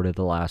have afforded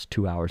the last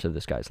 2 hours of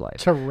this guy's life.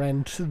 To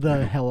rent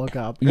the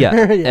helicopter. Yeah,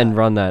 and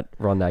run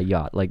that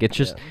yacht. Like it's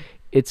just,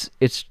 it's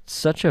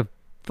such a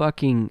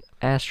fucking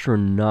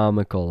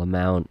astronomical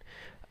amount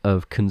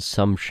of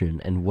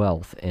consumption and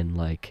wealth, and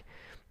like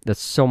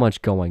that's so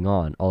much going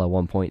on all at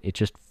one point. It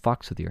just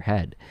fucks with your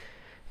head.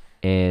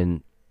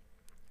 And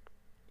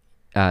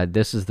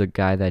this is the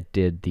guy that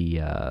did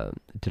a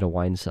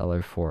wine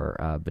cellar for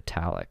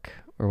Vitalik,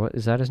 or what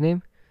is that his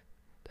name?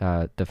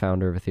 The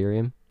founder of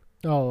Ethereum.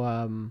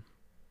 Oh,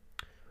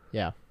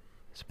 yeah.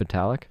 It's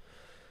Vitalik.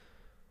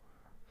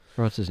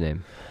 Or what's his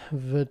name?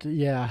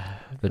 Vitalik.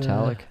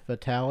 Vitalik?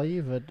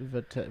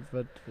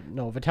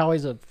 No,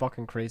 Vitali's a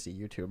fucking crazy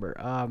YouTuber.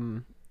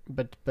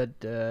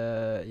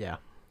 Yeah,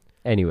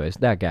 Anyways,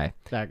 that guy.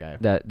 that guy.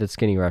 That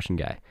skinny Russian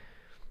guy.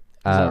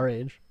 He's our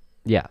age.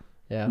 Yeah.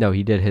 Yeah. No,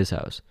 he did his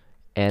house.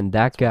 And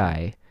that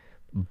guy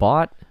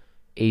bought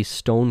a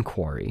stone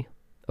quarry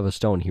of a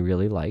stone he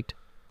really liked,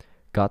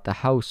 got the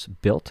house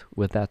built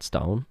with that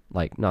stone,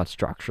 like not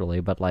structurally,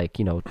 but like,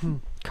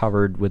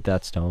 covered with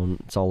that stone.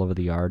 It's all over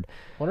the yard.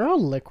 Wonder how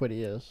liquid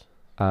he is.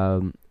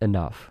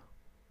 Enough.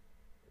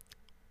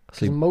 So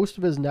Because most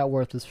of his net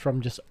worth is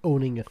from just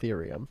owning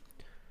Ethereum.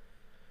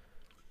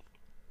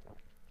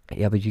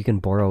 yeah, but you can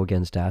borrow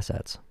against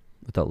assets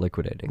without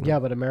liquidating them. Yeah,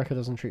 but America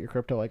doesn't treat your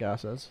crypto like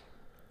assets.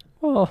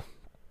 Well,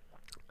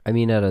 I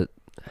mean,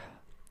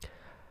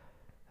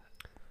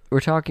 we're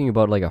talking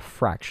about like a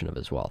fraction of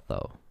his wealth,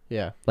 though.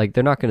 Yeah. Like,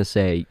 they're not going to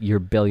say your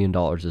 $1 billion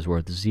is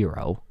worth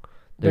 0.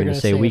 They're going to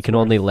say we it's can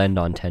worth- only lend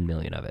on 10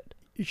 million of it.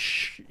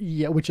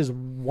 Yeah, which is 1%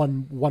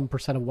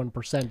 of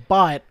 1%,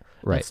 but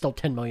Right. that's still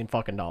 $10 million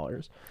fucking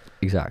dollars.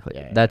 Exactly.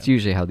 Yeah, That's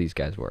usually how these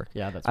guys work.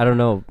 Yeah, that's I don't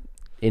know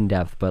in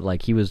depth, but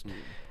like he was,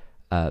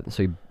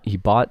 so he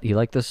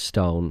liked the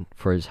stone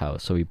for his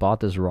house. So he bought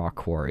this rock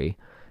quarry,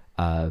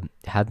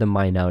 had them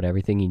mine out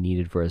everything he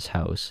needed for his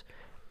house.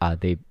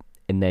 And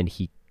then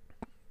he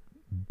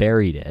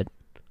buried it,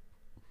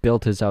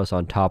 built his house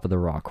on top of the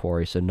rock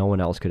quarry so no one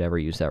else could ever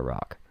use that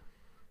rock.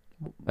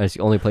 And it's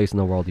the only place in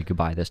the world you could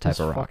buy this type this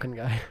of rock. fucking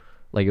guy.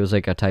 Like it was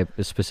like a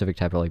specific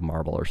type of like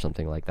marble or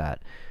something like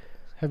that.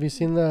 Have you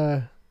seen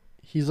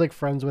he's like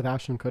friends with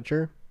Ashton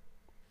Kutcher.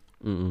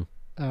 Mm-mm.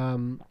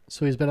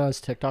 So he's been on his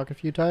TikTok a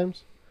few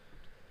times.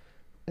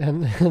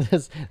 And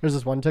there's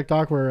this one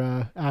TikTok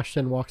where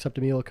Ashton walks up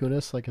to Mila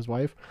Kunis, like his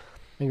wife,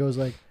 and goes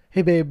like,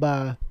 "Hey babe,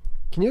 can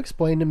you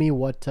explain to me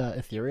what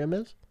Ethereum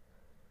is?"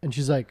 And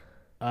she's like,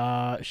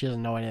 she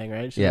doesn't know anything,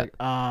 right? She's Yeah.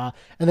 like,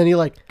 and then he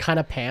like kind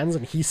of pans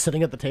and he's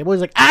sitting at the table. He's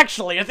like,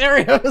 actually,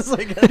 Ethereum is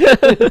like,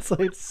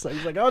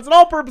 he's like, oh, it's an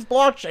all-purpose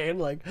blockchain.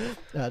 Like,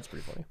 that's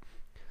pretty funny.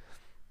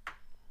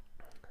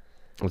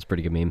 That's a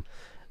pretty good meme.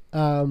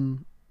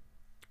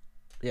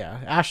 Yeah,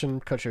 Ashton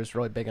Kutcher is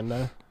really big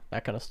into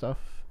that kind of stuff.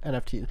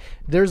 NFT.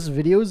 There's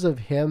videos of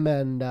him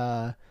and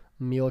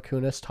Mila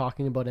Kunis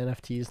talking about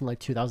NFTs in like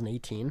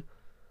 2018.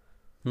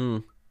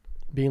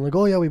 Being like,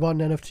 oh yeah, we bought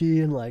an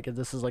NFT, and like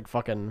this is like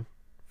fucking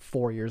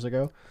 4 years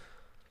ago.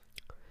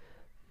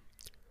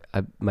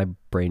 My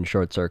brain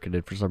short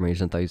circuited for some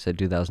reason. I thought you said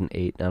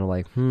 2008, and I'm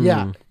like,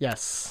 Yeah.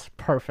 Yes.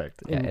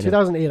 Perfect. Yeah, In and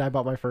 2008, I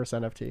bought my first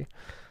NFT.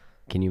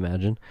 Can you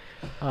imagine?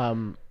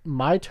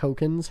 My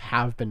tokens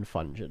have been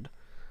funged.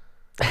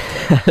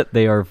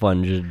 They are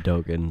funged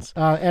tokens.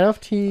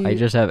 NFT. I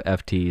just have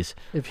FTs.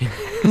 If you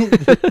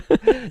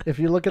if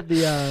you look at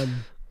the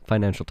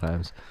Financial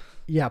Times.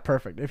 yeah,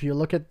 perfect. If you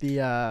look at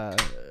the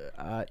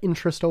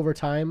interest over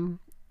time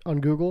on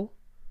Google,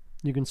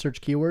 you can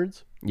search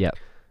keywords. Yeah.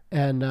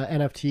 And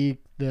NFT,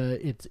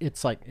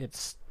 it's like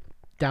it's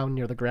down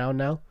near the ground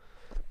now,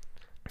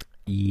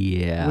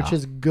 Yeah. which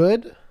is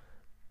good.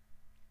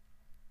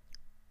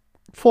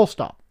 Full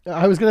stop.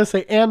 I was gonna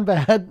say and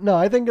bad. No,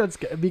 I think that's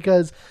good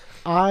because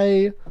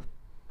I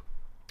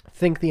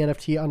think the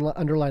NFT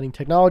underlining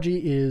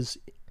technology is.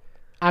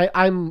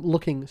 I'm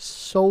looking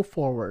so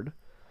forward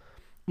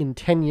in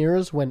 10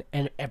 years when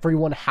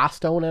everyone has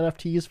to own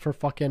NFTs for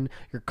fucking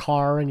your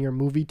car and your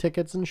movie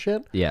tickets and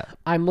shit. Yeah.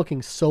 I'm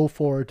looking so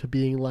forward to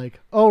being like,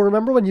 oh,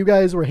 remember when you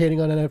guys were hating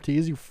on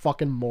NFTs, you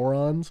fucking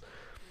morons?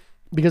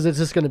 Because it's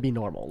just going to be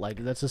normal.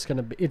 Like, that's just going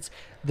to be, it's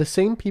the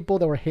same people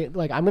that were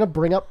like, I'm going to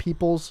bring up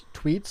people's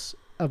tweets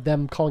of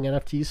them calling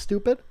NFTs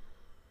stupid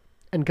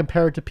and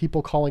compare it to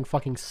people calling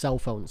fucking cell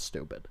phones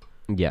stupid.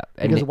 Yeah.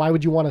 And Because why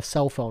would you want a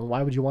cell phone?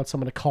 Why would you want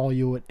someone to call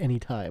you at any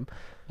time?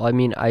 well, I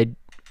mean,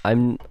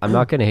 I'm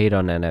not gonna hate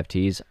on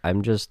NFTs.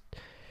 I'm just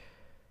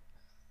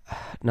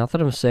not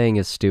that I'm saying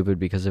it's stupid,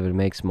 because if it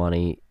makes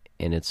money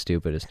and it's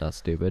stupid, it's not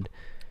stupid.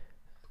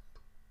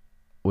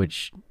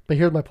 Which But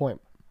here's my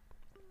point: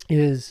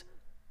 is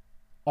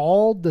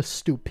all the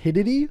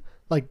stupidity,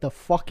 like the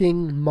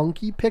fucking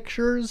monkey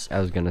pictures I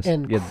was gonna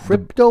and yeah,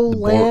 Crypto the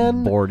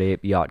Land. Bored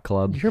Ape Yacht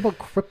Club. You hear about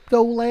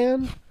Crypto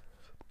Land?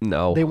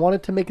 No. They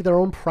wanted to make their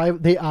own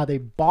private. They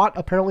bought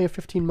apparently a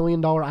 $15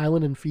 million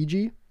island in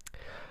Fiji.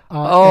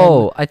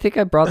 I think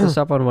I brought this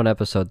up on one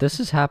episode. This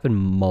has happened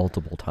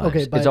multiple times.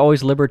 Okay, but- it's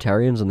always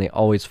libertarians, and they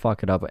always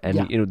fuck it up.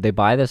 And Yeah. they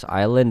buy this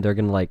island. They're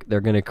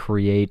gonna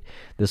create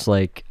this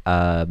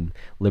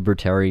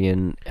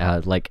libertarian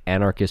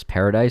anarchist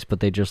paradise, but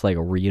they just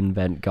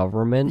reinvent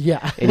government.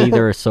 Yeah. in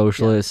either a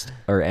socialist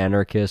or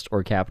anarchist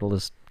or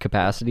capitalist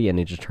capacity, and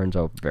it just turns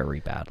out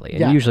very badly. And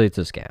Yeah. usually it's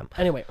a scam.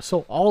 Anyway,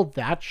 so all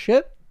that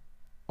shit,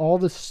 all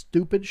the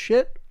stupid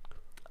shit,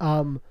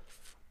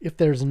 if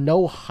there's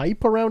no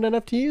hype around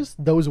NFTs,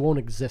 those won't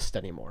exist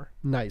anymore.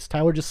 Nice.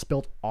 Tyler just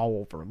spilled all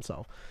over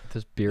himself.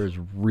 This beer is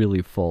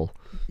really full.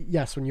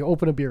 Yes, when you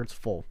open a beer, it's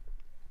full.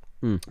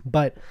 Mm.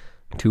 But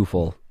Too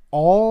full.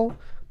 all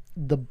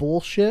the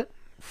bullshit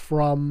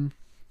from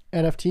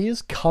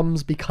NFTs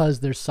comes because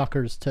there's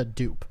suckers to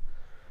dupe.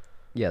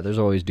 Yeah, there's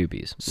always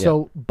doobies.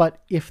 So,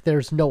 but if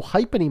there's no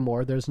hype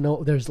anymore, there's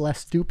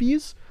less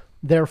dupies,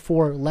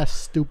 therefore less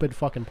stupid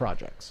fucking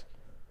projects.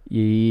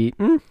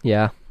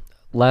 Yeah.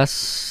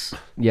 Less.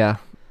 Yeah.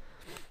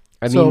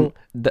 I So,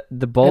 mean,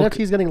 the bulk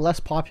NFTs getting less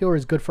popular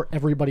is good for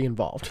everybody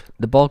involved.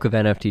 the bulk of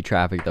NFT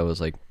traffic though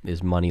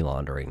is money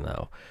laundering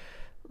though.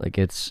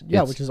 It's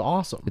Which is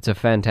awesome. it's a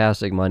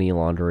fantastic money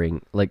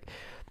laundering.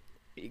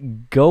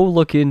 Go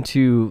look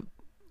into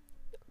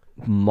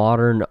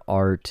modern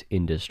art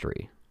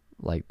industry,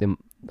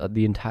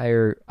 the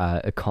entire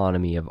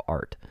economy of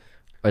art,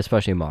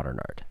 especially modern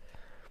art.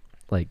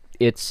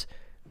 It's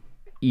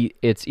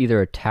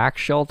either a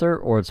tax shelter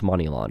or it's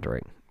money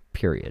laundering.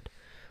 Period.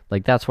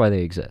 That's why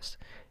they exist.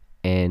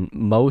 And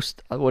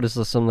most, what is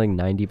this? Something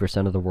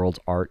 90% of the world's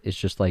art is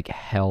just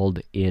held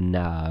in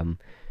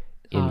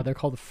They're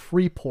called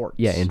free ports.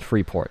 in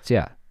free ports.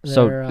 Yeah.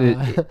 So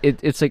They're,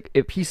 it's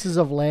pieces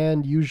of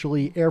land,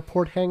 usually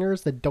airport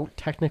hangars that don't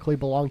technically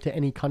belong to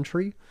any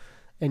country,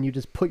 and you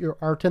just put your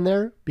art in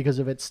there because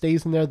if it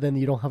stays in there, then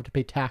you don't have to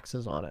pay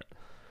taxes on it.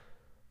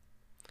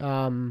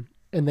 And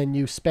then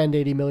you spend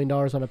 $80 million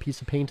on a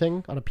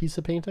painting,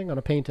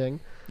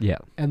 yeah.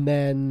 and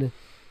then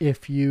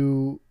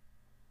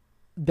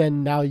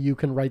now you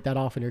can write that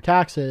off in your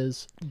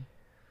taxes,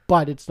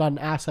 but it's not an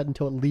asset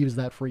until it leaves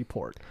that free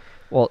port.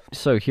 Well,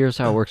 so here's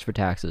how it works for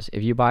taxes.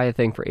 If you buy a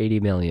thing for 80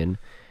 million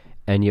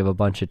and you have a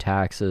bunch of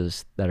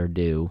taxes that are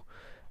due,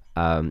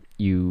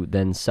 you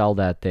then sell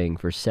that thing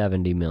for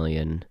 70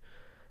 million,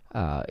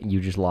 you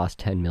just lost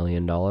 $10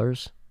 million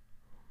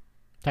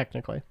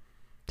Technically.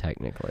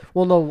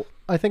 Well, no,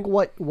 I think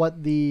what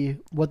the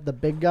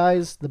big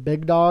guys, the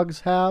big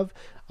dogs have,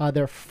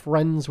 they're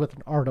friends with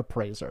an art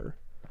appraiser.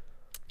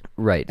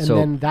 Right. And so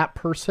then that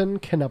person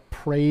can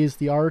appraise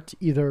the art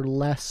either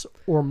less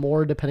or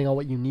more depending on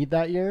what you need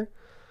that year.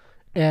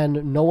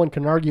 And no one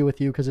can argue with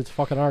you because it's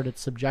fucking art.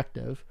 It's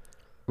subjective.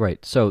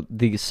 right. So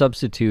the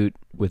substitute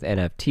with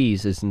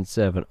NFTs is,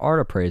 instead of an art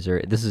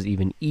appraiser, this is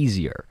even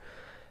easier.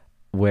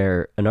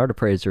 Where an art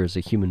appraiser is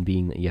a human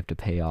being that you have to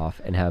pay off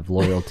and have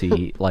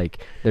loyalty.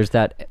 There's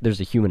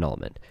a human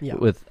element. Yeah.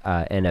 With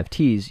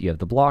NFTs, you have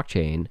the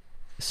blockchain,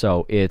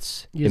 so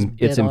it's You just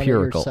bid it's on it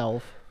empirical.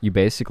 yourself. You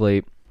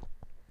basically,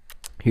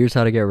 here's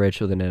how to get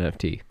rich with an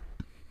NFT.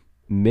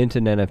 Mint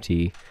an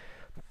NFT,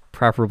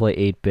 preferably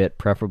 8-bit,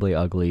 preferably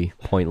ugly,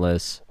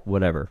 pointless,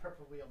 whatever.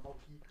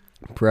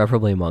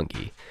 Preferably a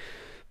monkey.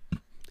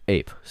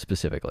 Ape,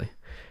 specifically.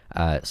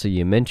 So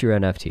you mint your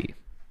NFT.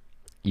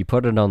 You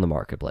put it on the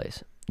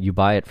marketplace. You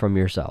buy it from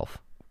yourself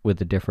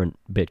with a different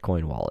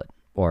Bitcoin wallet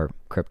or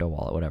crypto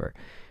wallet, whatever.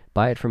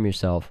 Buy it from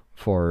yourself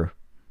for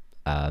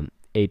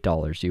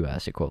 $8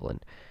 US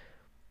equivalent.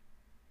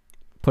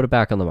 Put it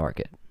back on the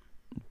market.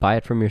 Buy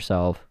it from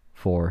yourself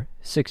for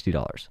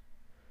 $60.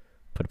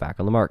 Put it back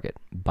on the market.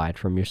 Buy it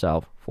from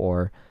yourself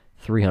for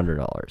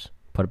 $300.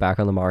 Put it back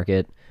on the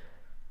market.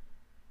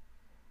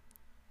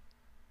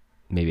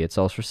 Maybe it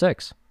sells for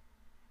 $6.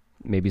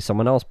 Maybe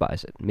someone else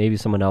buys it. Maybe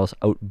someone else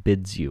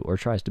outbids you or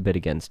tries to bid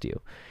against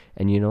you.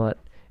 And you know what?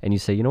 And you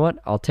say, you know what?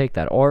 I'll take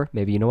that. Or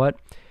maybe, you know what?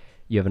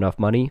 You have enough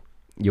money.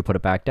 You put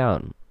it back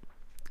down.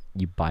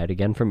 You buy it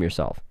again from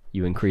yourself.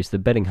 You increase the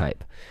bidding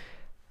hype.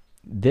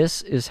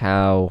 This is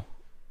how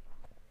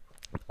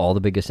all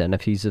the biggest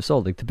NFTs have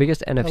sold. The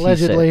biggest NFT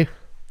Allegedly.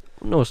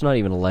 no, it's not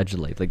even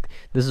allegedly.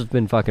 This has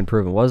been fucking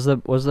proven. Was the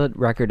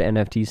record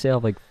NFT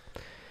sale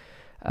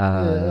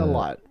A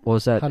lot. What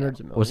was that? Hundreds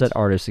of What was that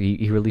millions. artist?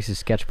 He released a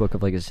sketchbook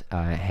of his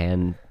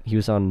hand. He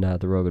was on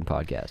the Rogan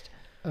podcast.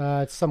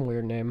 It's some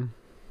weird name.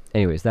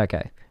 Anyways, that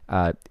guy.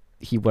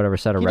 He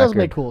set a He record. does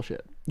make cool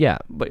shit. Yeah,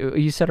 but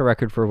you set a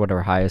record for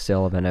whatever highest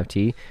sale of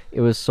NFT.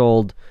 It was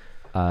sold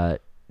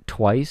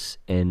twice,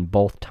 and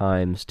both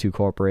times to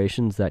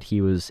corporations that he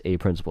was a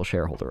principal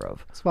shareholder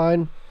of. It's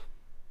fine.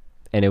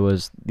 And it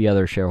was the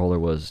other shareholder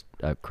was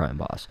a crime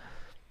boss.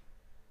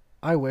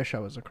 I wish I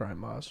was a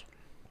crime boss.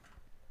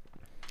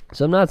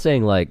 So I'm not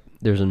saying like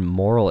there's a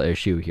moral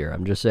issue here.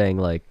 I'm just saying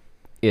like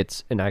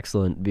it's an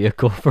excellent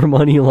vehicle for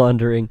money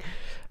laundering.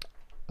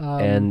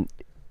 And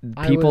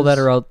people that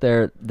are out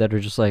there that are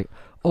just like,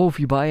 oh,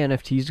 if you buy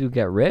NFTs, you'll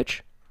get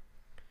rich.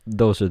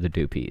 Those are the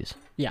doopies.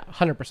 Yeah,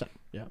 100%.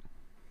 Yeah.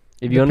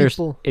 If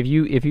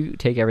you if you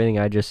take everything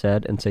I just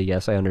said and say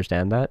yes, I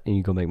understand that, and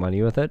you go make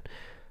money with it,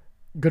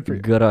 good for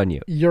you. Good on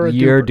you. You're a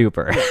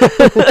duper.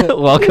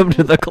 Welcome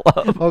to the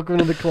club. Welcome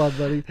to the club,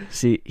 buddy.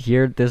 See,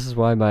 this is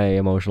why my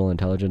emotional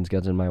intelligence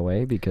gets in my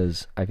way,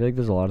 because I feel like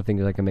there's a lot of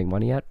things I can make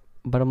money at,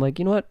 but I'm like,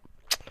 you know what?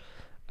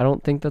 I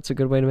don't think that's a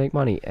good way to make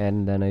money,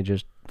 and then I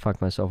just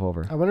fuck myself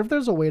over. I wonder if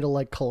there's a way to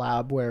like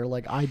collab where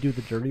like I do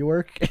the dirty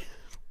work.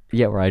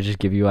 Yeah, where I just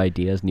give you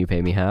ideas and you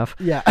pay me half.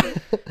 Yeah.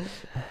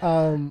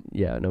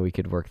 Yeah, no, we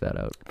could work that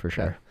out for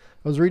sure.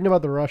 I was reading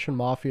about the Russian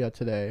mafia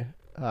today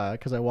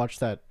because I watched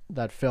that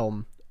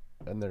film,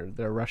 and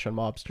they're Russian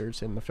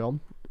mobsters in the film.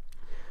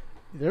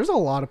 There's a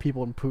lot of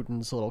people in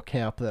Putin's little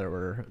camp that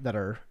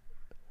are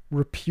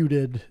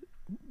reputed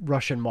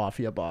Russian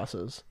mafia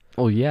bosses.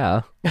 Oh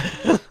yeah,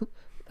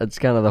 that's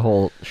kind of the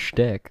whole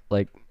shtick.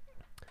 Like,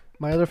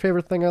 my other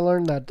favorite thing I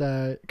learned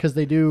that because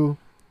they do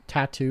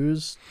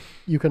tattoos,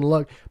 you can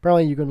look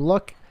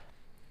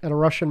at a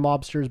Russian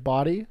mobster's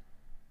body,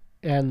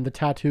 and the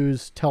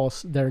tattoos tell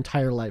us their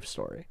entire life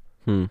story.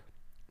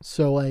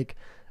 So like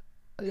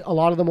a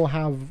lot of them will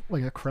have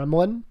like a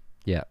Kremlin.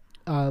 Yeah.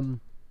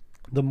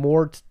 The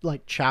more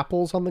like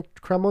chapels on the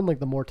Kremlin, like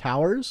the more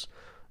towers,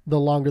 the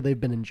longer they've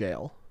been in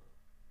jail.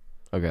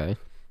 Okay.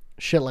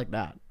 Shit like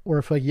that. Or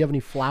if like you have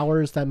any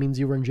flowers, that means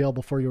you were in jail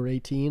before you were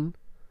 18.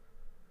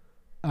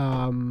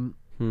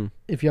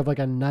 If you have like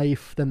a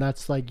knife, then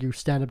that's like you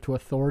stand up to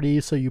authority,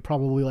 so you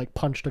probably like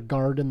punched a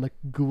guard in the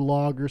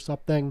gulag or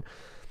something.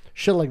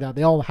 Shit like that.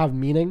 They all have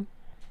meaning.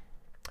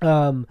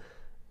 But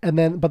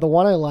the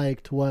one I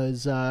liked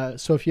was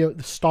so if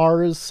the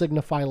stars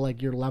signify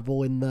like your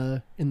level in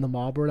the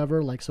mob or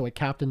whatever, like so a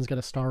captain's got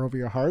a star over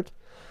your heart.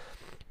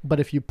 But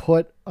if you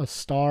put a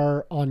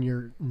star on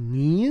your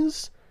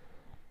knees,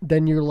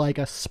 then you're like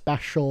a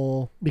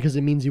special, because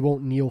it means you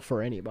won't kneel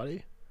for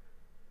anybody.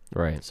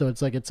 Right. So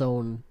it's like its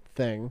own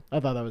thing. I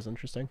thought that was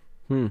interesting.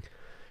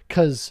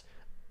 Because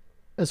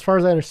as far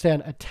as I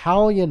understand,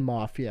 Italian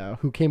mafia,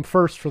 who came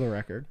first for the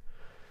record,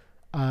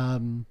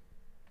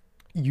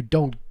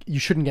 you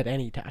shouldn't get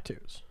any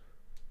tattoos.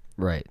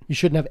 Right. You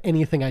shouldn't have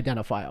anything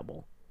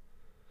identifiable.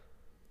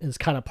 Is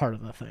kind of part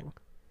of the thing.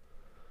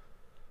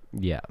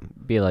 Yeah.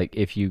 Be like,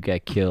 if you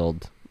get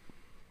killed,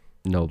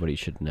 nobody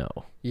should know.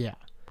 Yeah.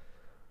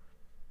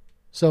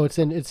 So it's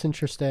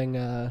interesting.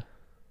 I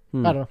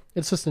don't know.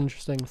 It's just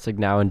interesting. It's like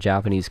now in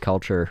Japanese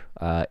culture,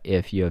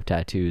 if you have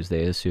tattoos,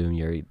 they assume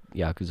you're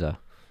Yakuza.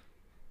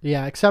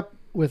 Yeah, except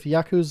with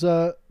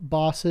Yakuza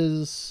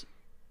bosses,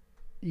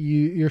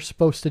 you're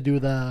supposed to do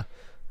the,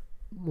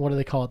 what do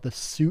they call it? The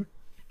suit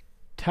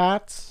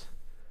tats?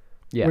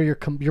 Yeah. Where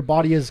your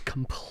body is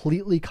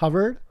completely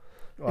covered,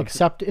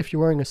 except if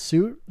you're wearing a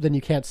suit, then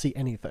you can't see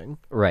anything.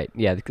 Right.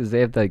 Yeah, because they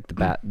have like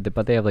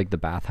but they have like the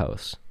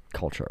bathhouse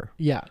culture.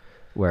 Yeah.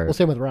 Where Well,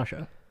 same with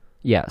Russia.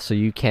 Yeah, so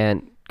you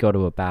can't go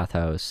to a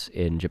bathhouse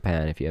in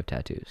Japan if you have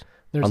tattoos.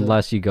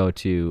 Unless you go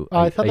to...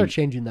 I thought they're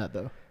changing that,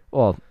 though.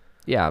 Well,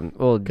 yeah.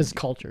 Well, because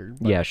culture.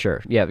 Yeah,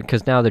 sure. Yeah,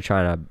 because now they're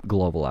trying to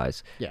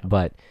globalize. Yeah.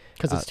 But...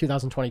 Because it's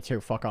 2022.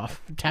 Fuck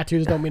off.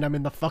 Tattoos don't mean I'm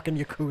in the fucking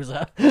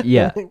Yakuza.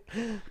 Yeah.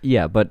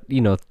 Yeah, but,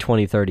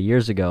 20, 30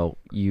 years ago,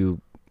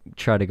 you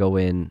try to go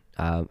in...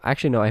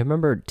 actually, no, I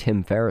remember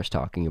Tim Ferriss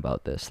talking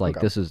about this.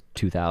 Like, this is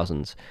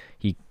 2000s.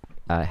 He...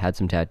 had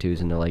some tattoos,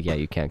 and they're like, yeah,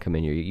 you can't come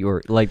in.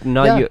 You're like,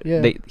 not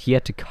you. He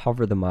had to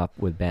cover them up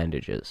with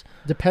bandages.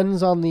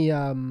 Depends on the.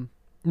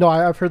 No,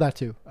 I've heard that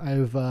too.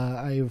 I've.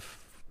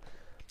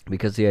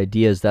 Because the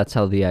idea is that's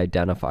how they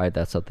identify.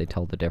 That's how they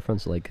tell the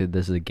difference. Like,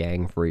 this is a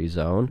gang-free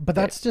zone. But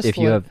that's just if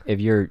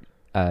you're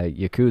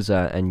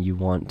Yakuza and you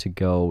want to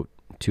go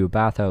to a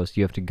bathhouse,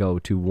 you have to go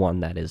to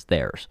one that is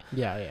theirs.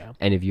 Yeah, yeah.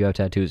 And if you have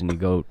tattoos and you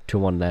go to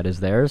one that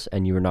is theirs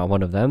and you are not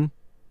one of them.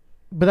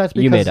 But that's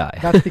because you may die.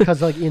 That's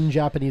because, like, in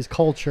Japanese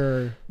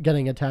culture,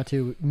 getting a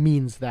tattoo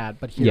means that,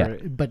 but here,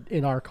 but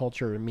in our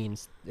culture,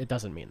 it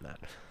doesn't mean that.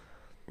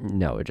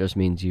 No, it just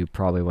means you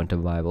probably went to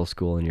Bible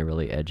school and you're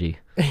really edgy.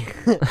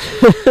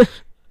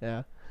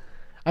 Yeah,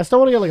 I still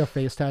want to get like a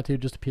face tattoo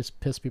just to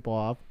piss people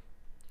off.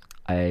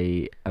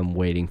 I am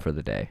waiting for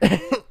the day.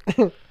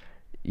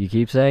 You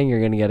keep saying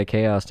you're gonna get a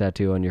chaos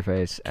tattoo on your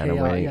face, and I'm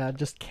waiting. Yeah,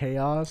 just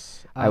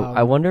chaos.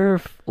 I wonder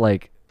if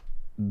like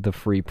the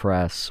free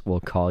press will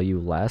call you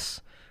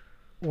less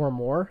or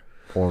more.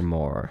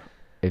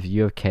 If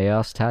you have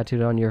chaos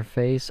tattooed on your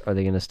face, are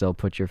they gonna still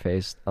put your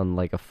face on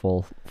like a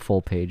full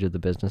page of the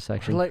business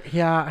section? Like,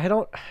 yeah,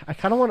 I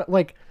kind of want to,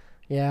 like,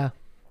 yeah.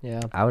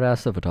 I would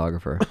ask the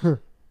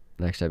photographer.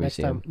 Next time you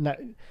see him.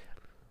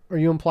 Are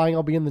you implying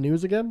I'll be in the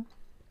news again?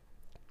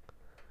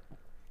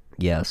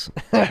 Yes.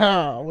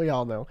 We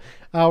all know.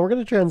 We're going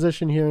to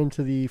transition here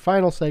into the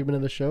final segment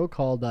of the show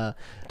called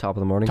Top of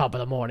the morning. Top of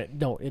the Morning.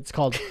 No, it's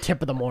called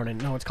Tip of the Morning.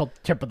 No, it's called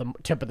Tip of the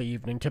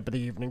Evening. Tip of the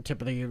Evening.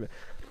 Tip of the Evening.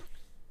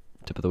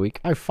 Tip of the week.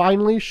 I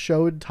finally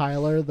showed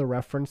Tyler the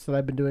reference that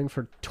I've been doing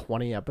for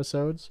 20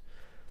 episodes,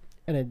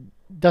 and it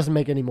doesn't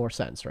make any more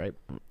sense, right?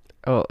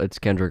 Oh, it's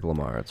Kendrick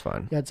Lamar. It's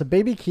fine. Yeah, it's a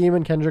Baby Keem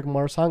and Kendrick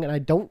Lamar song, and I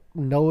don't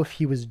know if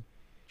he was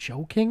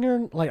joking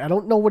or I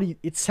don't know what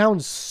it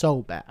sounds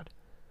so bad.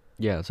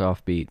 Yeah, it's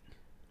offbeat.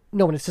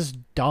 No, and it's just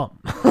dumb.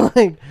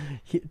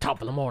 Top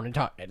of the morning,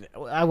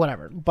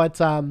 whatever. But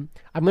I'm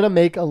gonna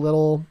make a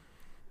little.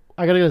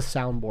 I gotta get a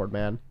soundboard,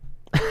 man.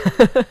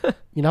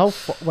 You know,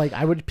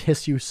 I would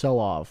piss you so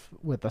off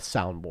with a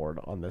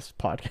soundboard on this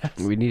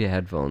podcast. We need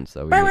headphones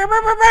though.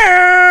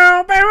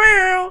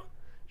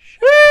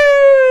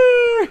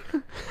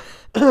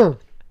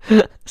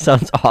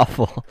 Sounds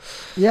awful.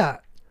 Yeah.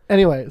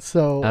 Anyway,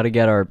 so How to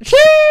get our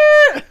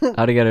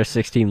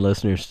 16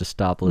 listeners to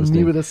stop me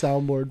listening. with a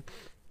soundboard.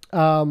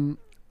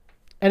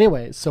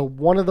 Anyway, so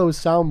one of those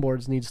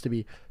soundboards needs to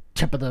be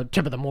tip of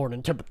the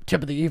morning, tip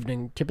of the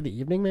evening,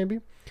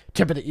 maybe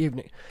tip of the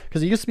evening,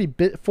 because it used to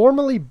be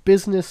formerly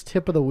business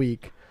tip of the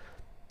week.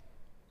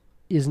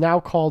 Is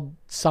now called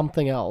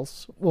something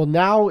else. Well,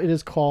 now it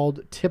is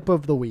called tip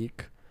of the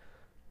week,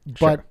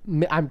 but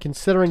I'm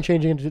considering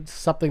changing it to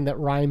something that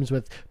rhymes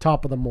with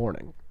top of the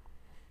morning.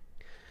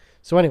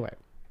 So anyway,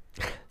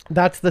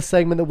 that's the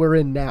segment that we're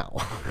in now.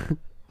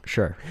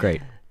 Sure,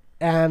 great.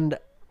 And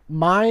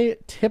my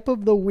tip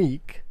of the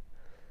week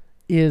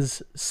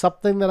is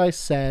something that I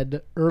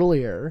said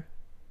earlier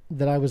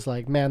that I was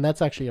like, man, that's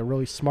actually a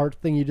really smart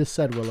thing you just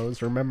said,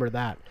 Willows. Remember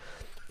that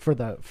for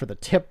the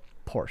tip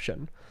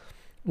portion.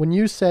 When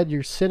you said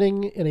you're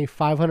sitting in a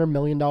 $500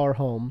 million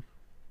home,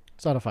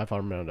 it's not a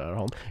 $500 million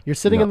home. You're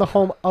sitting in the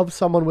home of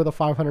someone with a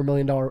 $500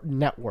 million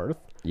net worth.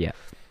 Yeah.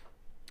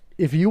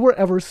 If you were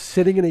ever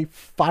sitting in a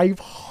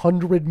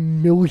 $500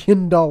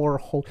 million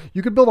home,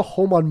 you could build a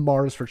home on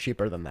Mars for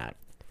cheaper than that.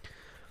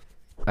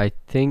 I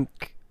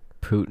think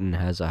Putin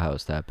has a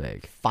house that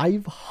big.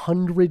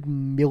 $500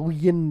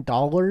 million?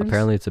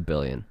 Apparently it's $1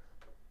 billion.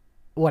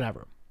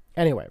 Whatever.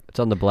 Anyway. It's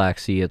on the Black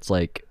Sea. It's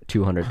like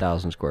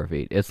 200,000 square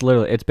feet. It's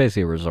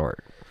basically a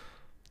resort.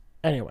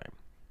 Anyway.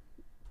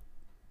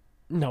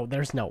 No,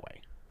 there's no way.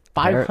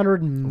 $500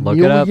 Look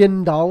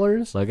million?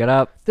 Look it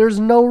up. There's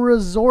no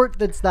resort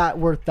that's that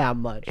worth that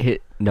much.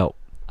 No.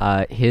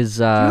 His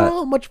Do you know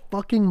how much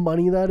fucking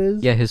money that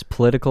is? yeah, his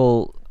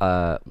political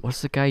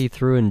what's the guy he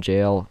threw in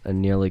jail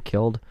and nearly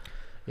killed?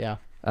 Yeah.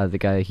 The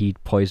guy he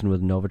poisoned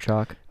with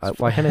Novichok.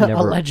 Why can I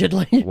never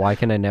Allegedly. Why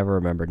can I never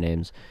remember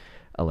names?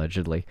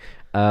 Allegedly.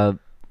 No,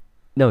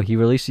 he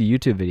released a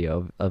YouTube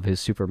video of his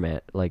Superman,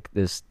 like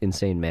this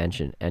insane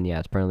mansion, and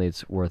yeah, apparently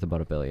it's worth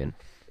about $1 billion.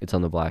 It's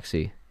on the Black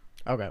Sea.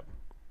 Okay.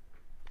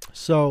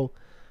 So,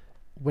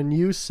 when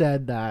you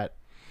said that,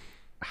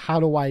 how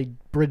do I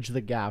bridge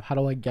the gap? How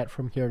do I get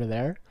from here to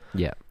there?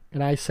 Yeah.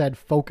 And I said,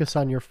 focus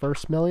on your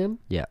first million.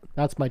 Yeah.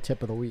 That's my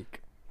tip of the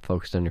week.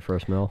 Focused on your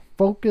first mill.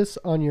 Focus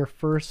on your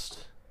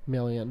first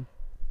million.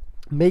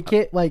 Make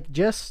it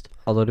just.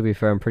 Although to be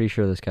fair, I'm pretty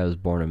sure this guy was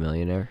born a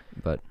millionaire,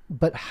 but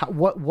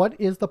what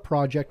is the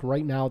project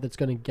right now that's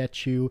going to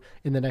get you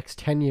in the next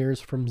 10 years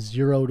from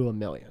 0 to $1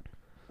 million?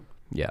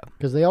 yeah.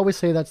 Because they always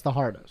say that's the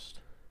hardest.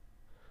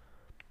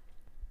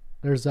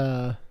 There's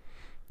Or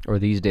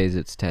these days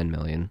it's 10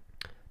 million.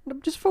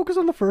 just focus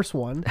on the first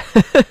one.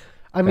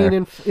 I mean,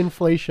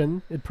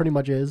 inflation, it pretty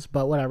much is,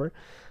 but whatever.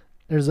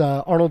 There's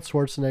Arnold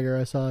Schwarzenegger.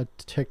 I saw a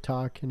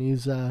TikTok, and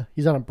he's on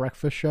a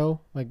breakfast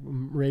show, like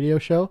radio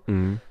show.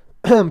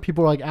 Mm-hmm.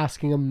 People were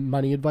asking him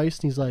money advice,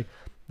 and he's like,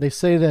 they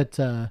say that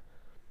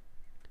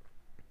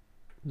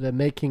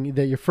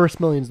that your first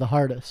million's the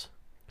hardest,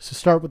 so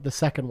start with the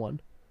second one.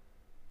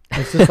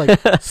 And it's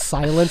just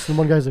silence, and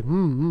one guy's like,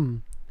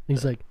 And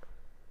he's like,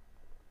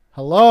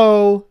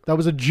 hello, that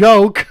was a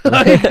joke.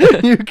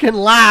 You can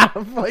laugh.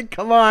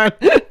 Come on.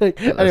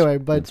 Anyway,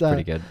 but it's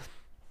pretty good.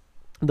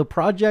 The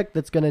project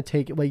that's going to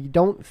take you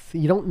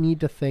don't need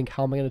to think,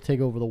 how am I going to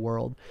take over the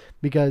world?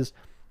 Because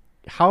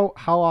how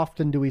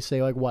often do we say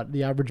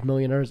the average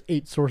millionaire has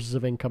 8 sources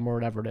of income or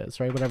whatever it is,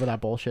 right? Whatever that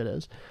bullshit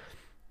is.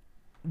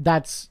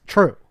 That's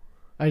true.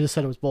 I just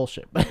said it was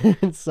bullshit. But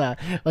it's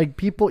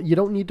people, you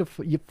don't need to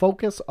you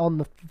focus on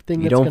the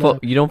thing You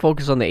don't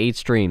focus on the 8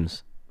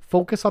 streams.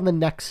 Focus on the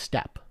next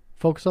step.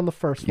 Focus on the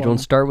first one. You don't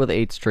start with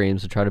 8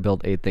 streams and try to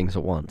build 8 things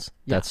at once.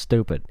 Yeah. That's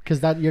stupid.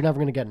 Because you're never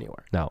going to get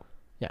anywhere. No.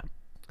 Yeah.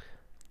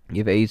 You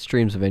have 8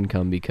 streams of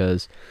income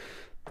because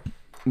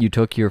you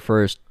took your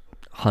first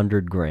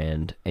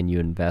 $100,000 and you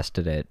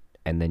invested it,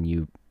 and then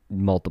you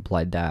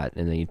multiplied that,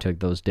 and then you took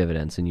those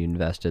dividends and you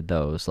invested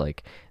those.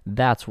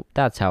 That's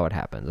how it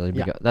happens.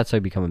 That's how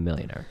you become a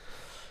millionaire.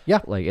 Yeah.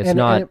 It's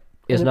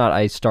not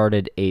I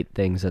started 8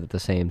 things at the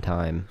same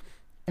time.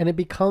 And it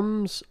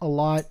becomes a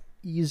lot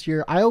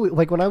easier. I always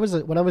when I was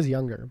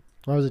younger,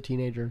 when I was a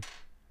teenager.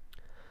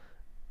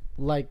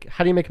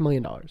 How do you make $1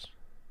 million?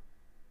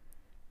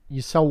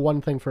 You sell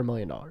one thing for $1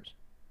 million.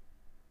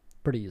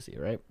 Pretty easy,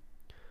 right?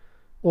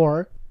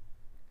 Or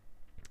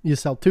you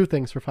sell 2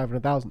 things for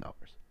 $500,000.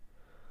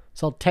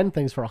 Sell 10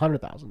 things for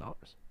 $100,000.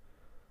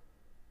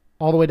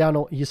 All the way down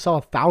to you sell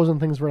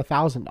 1,000 things for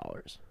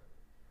 $1,000.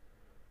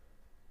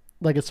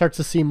 Like, it starts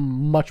to seem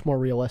much more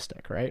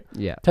realistic, right?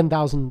 Yeah.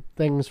 10,000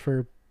 things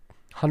for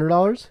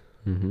 $100.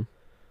 Mm-hmm.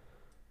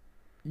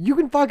 You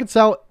can fucking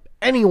sell.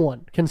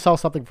 Anyone can sell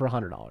something for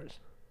 $100.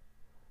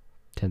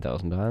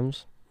 10,000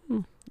 times.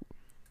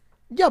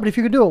 Yeah, but if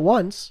you could do it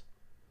once,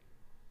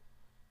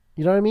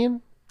 you know what I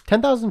mean?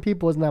 10,000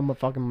 people isn't that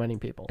fucking many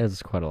people.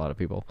 It's quite a lot of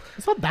people.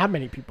 It's not that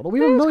many people.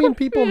 We have 1 million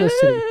people in this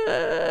city.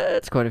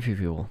 It's quite a few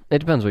people. It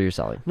depends what you're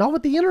selling. Not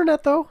with the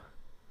internet, though.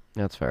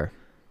 That's fair.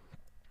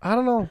 I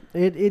don't know.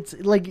 It's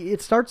like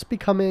it starts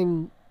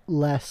becoming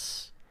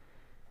less.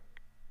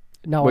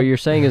 No, What you're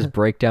saying is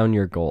break down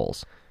your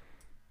goals.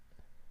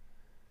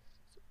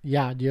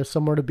 Yeah, do you have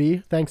somewhere to be?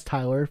 Thanks,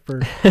 Tyler,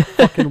 for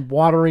fucking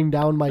watering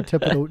down my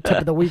tip of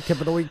the week.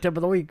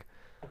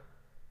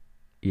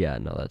 Yeah,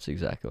 no, that's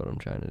exactly what I'm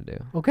trying to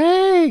do.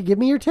 Okay, give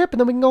me your tip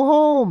and then we can go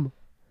home.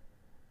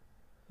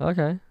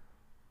 Okay.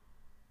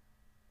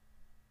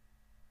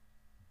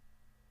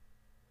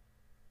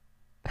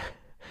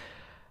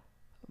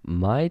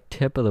 My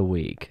tip of the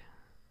week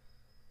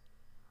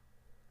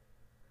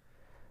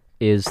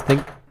is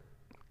think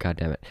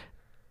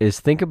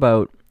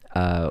about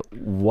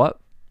what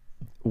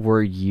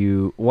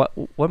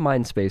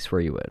mind space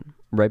were you in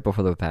right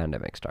before the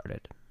pandemic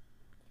started?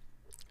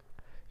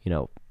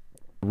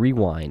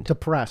 Rewind.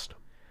 Depressed.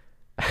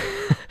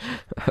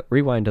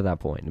 Rewind to that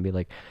point and be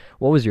like,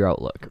 what was your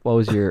outlook? What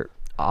was your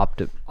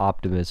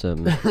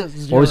optimism?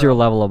 What was your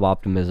level of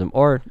optimism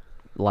or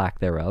lack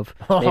thereof?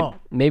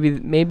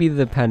 Maybe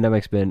the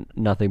pandemic's been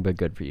nothing but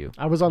good for you.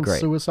 I was on Great.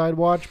 suicide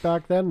watch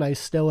back then, and I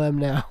still am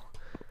now.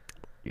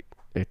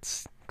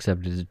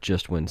 Except it's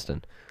just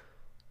Winston.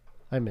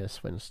 I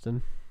miss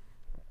Winston.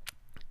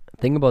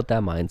 Think about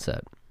that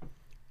mindset.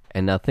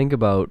 And now think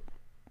about,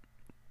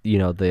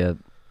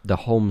 the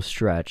home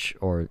stretch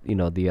or,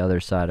 the other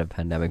side of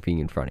pandemic being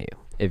in front of you,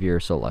 if you're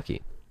so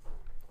lucky.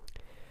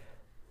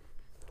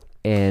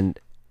 And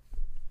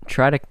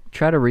try to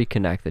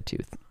reconnect the two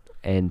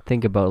and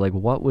think about like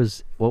what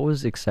was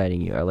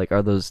exciting you?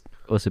 Was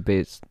it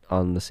based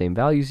on the same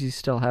values you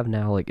still have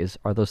now? Like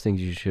are those things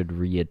you should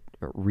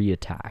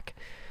re-attack?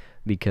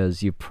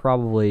 Because you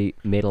probably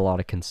made a lot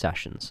of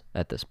concessions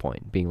at this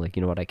point, being like,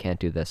 you know what, I can't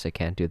do this, I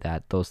can't do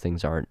that. Those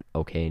things aren't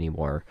okay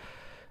anymore.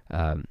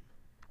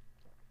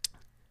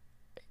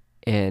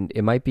 And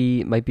it might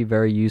be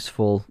very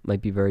useful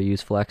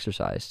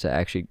exercise to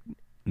actually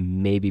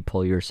maybe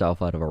pull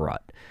yourself out of a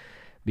rut,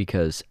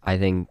 because I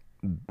think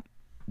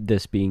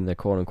this being the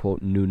quote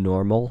unquote new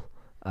normal,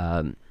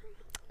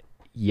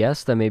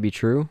 yes, that may be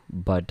true,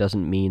 but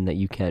doesn't mean that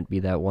you can't be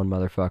that one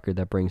motherfucker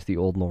that brings the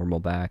old normal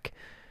back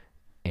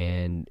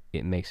and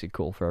it makes it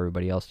cool for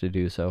everybody else to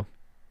do so.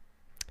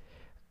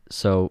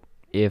 So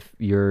if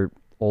your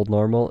old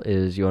normal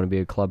is you want to be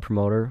a club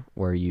promoter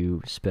where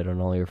you spit on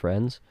all your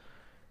friends,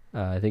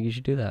 I think you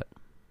should do that.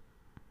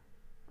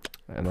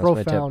 And that's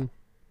my Profound.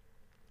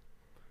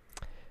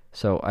 tip.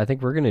 So I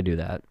think we're gonna do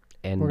that,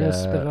 and We're gonna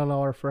spit on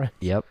all our friends.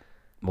 Yep.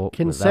 Well,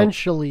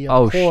 Consensually,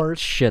 of course.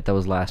 Shit, that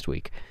was last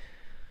week.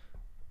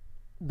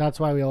 That's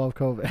why we all have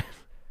COVID.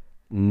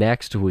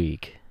 Next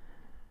week,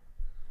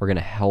 we're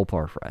gonna help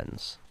our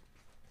friends.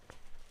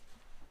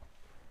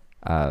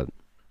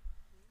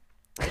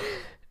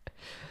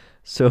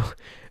 So,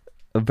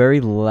 a very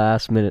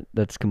last minute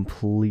that's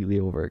completely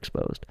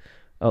overexposed.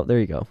 Oh, there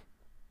you go.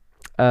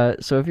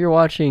 So if you're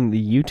watching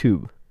the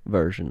YouTube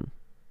version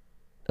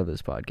of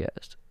this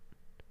podcast,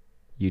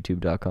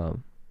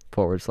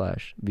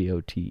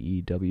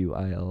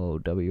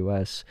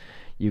 youtube.com/VOTEWILOWS,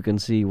 you can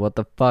see what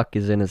the fuck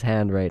is in his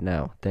hand right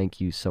now.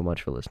 Thank you so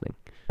much for listening.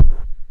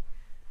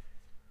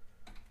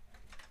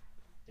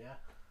 Yeah.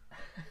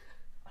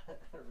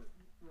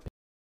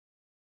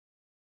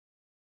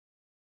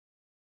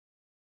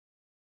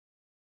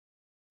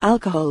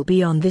 Alcohol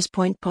Beyond This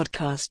Point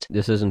podcast.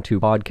 This isn't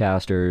two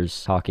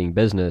podcasters talking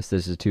business.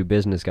 This is two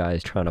business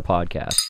guys trying to podcast.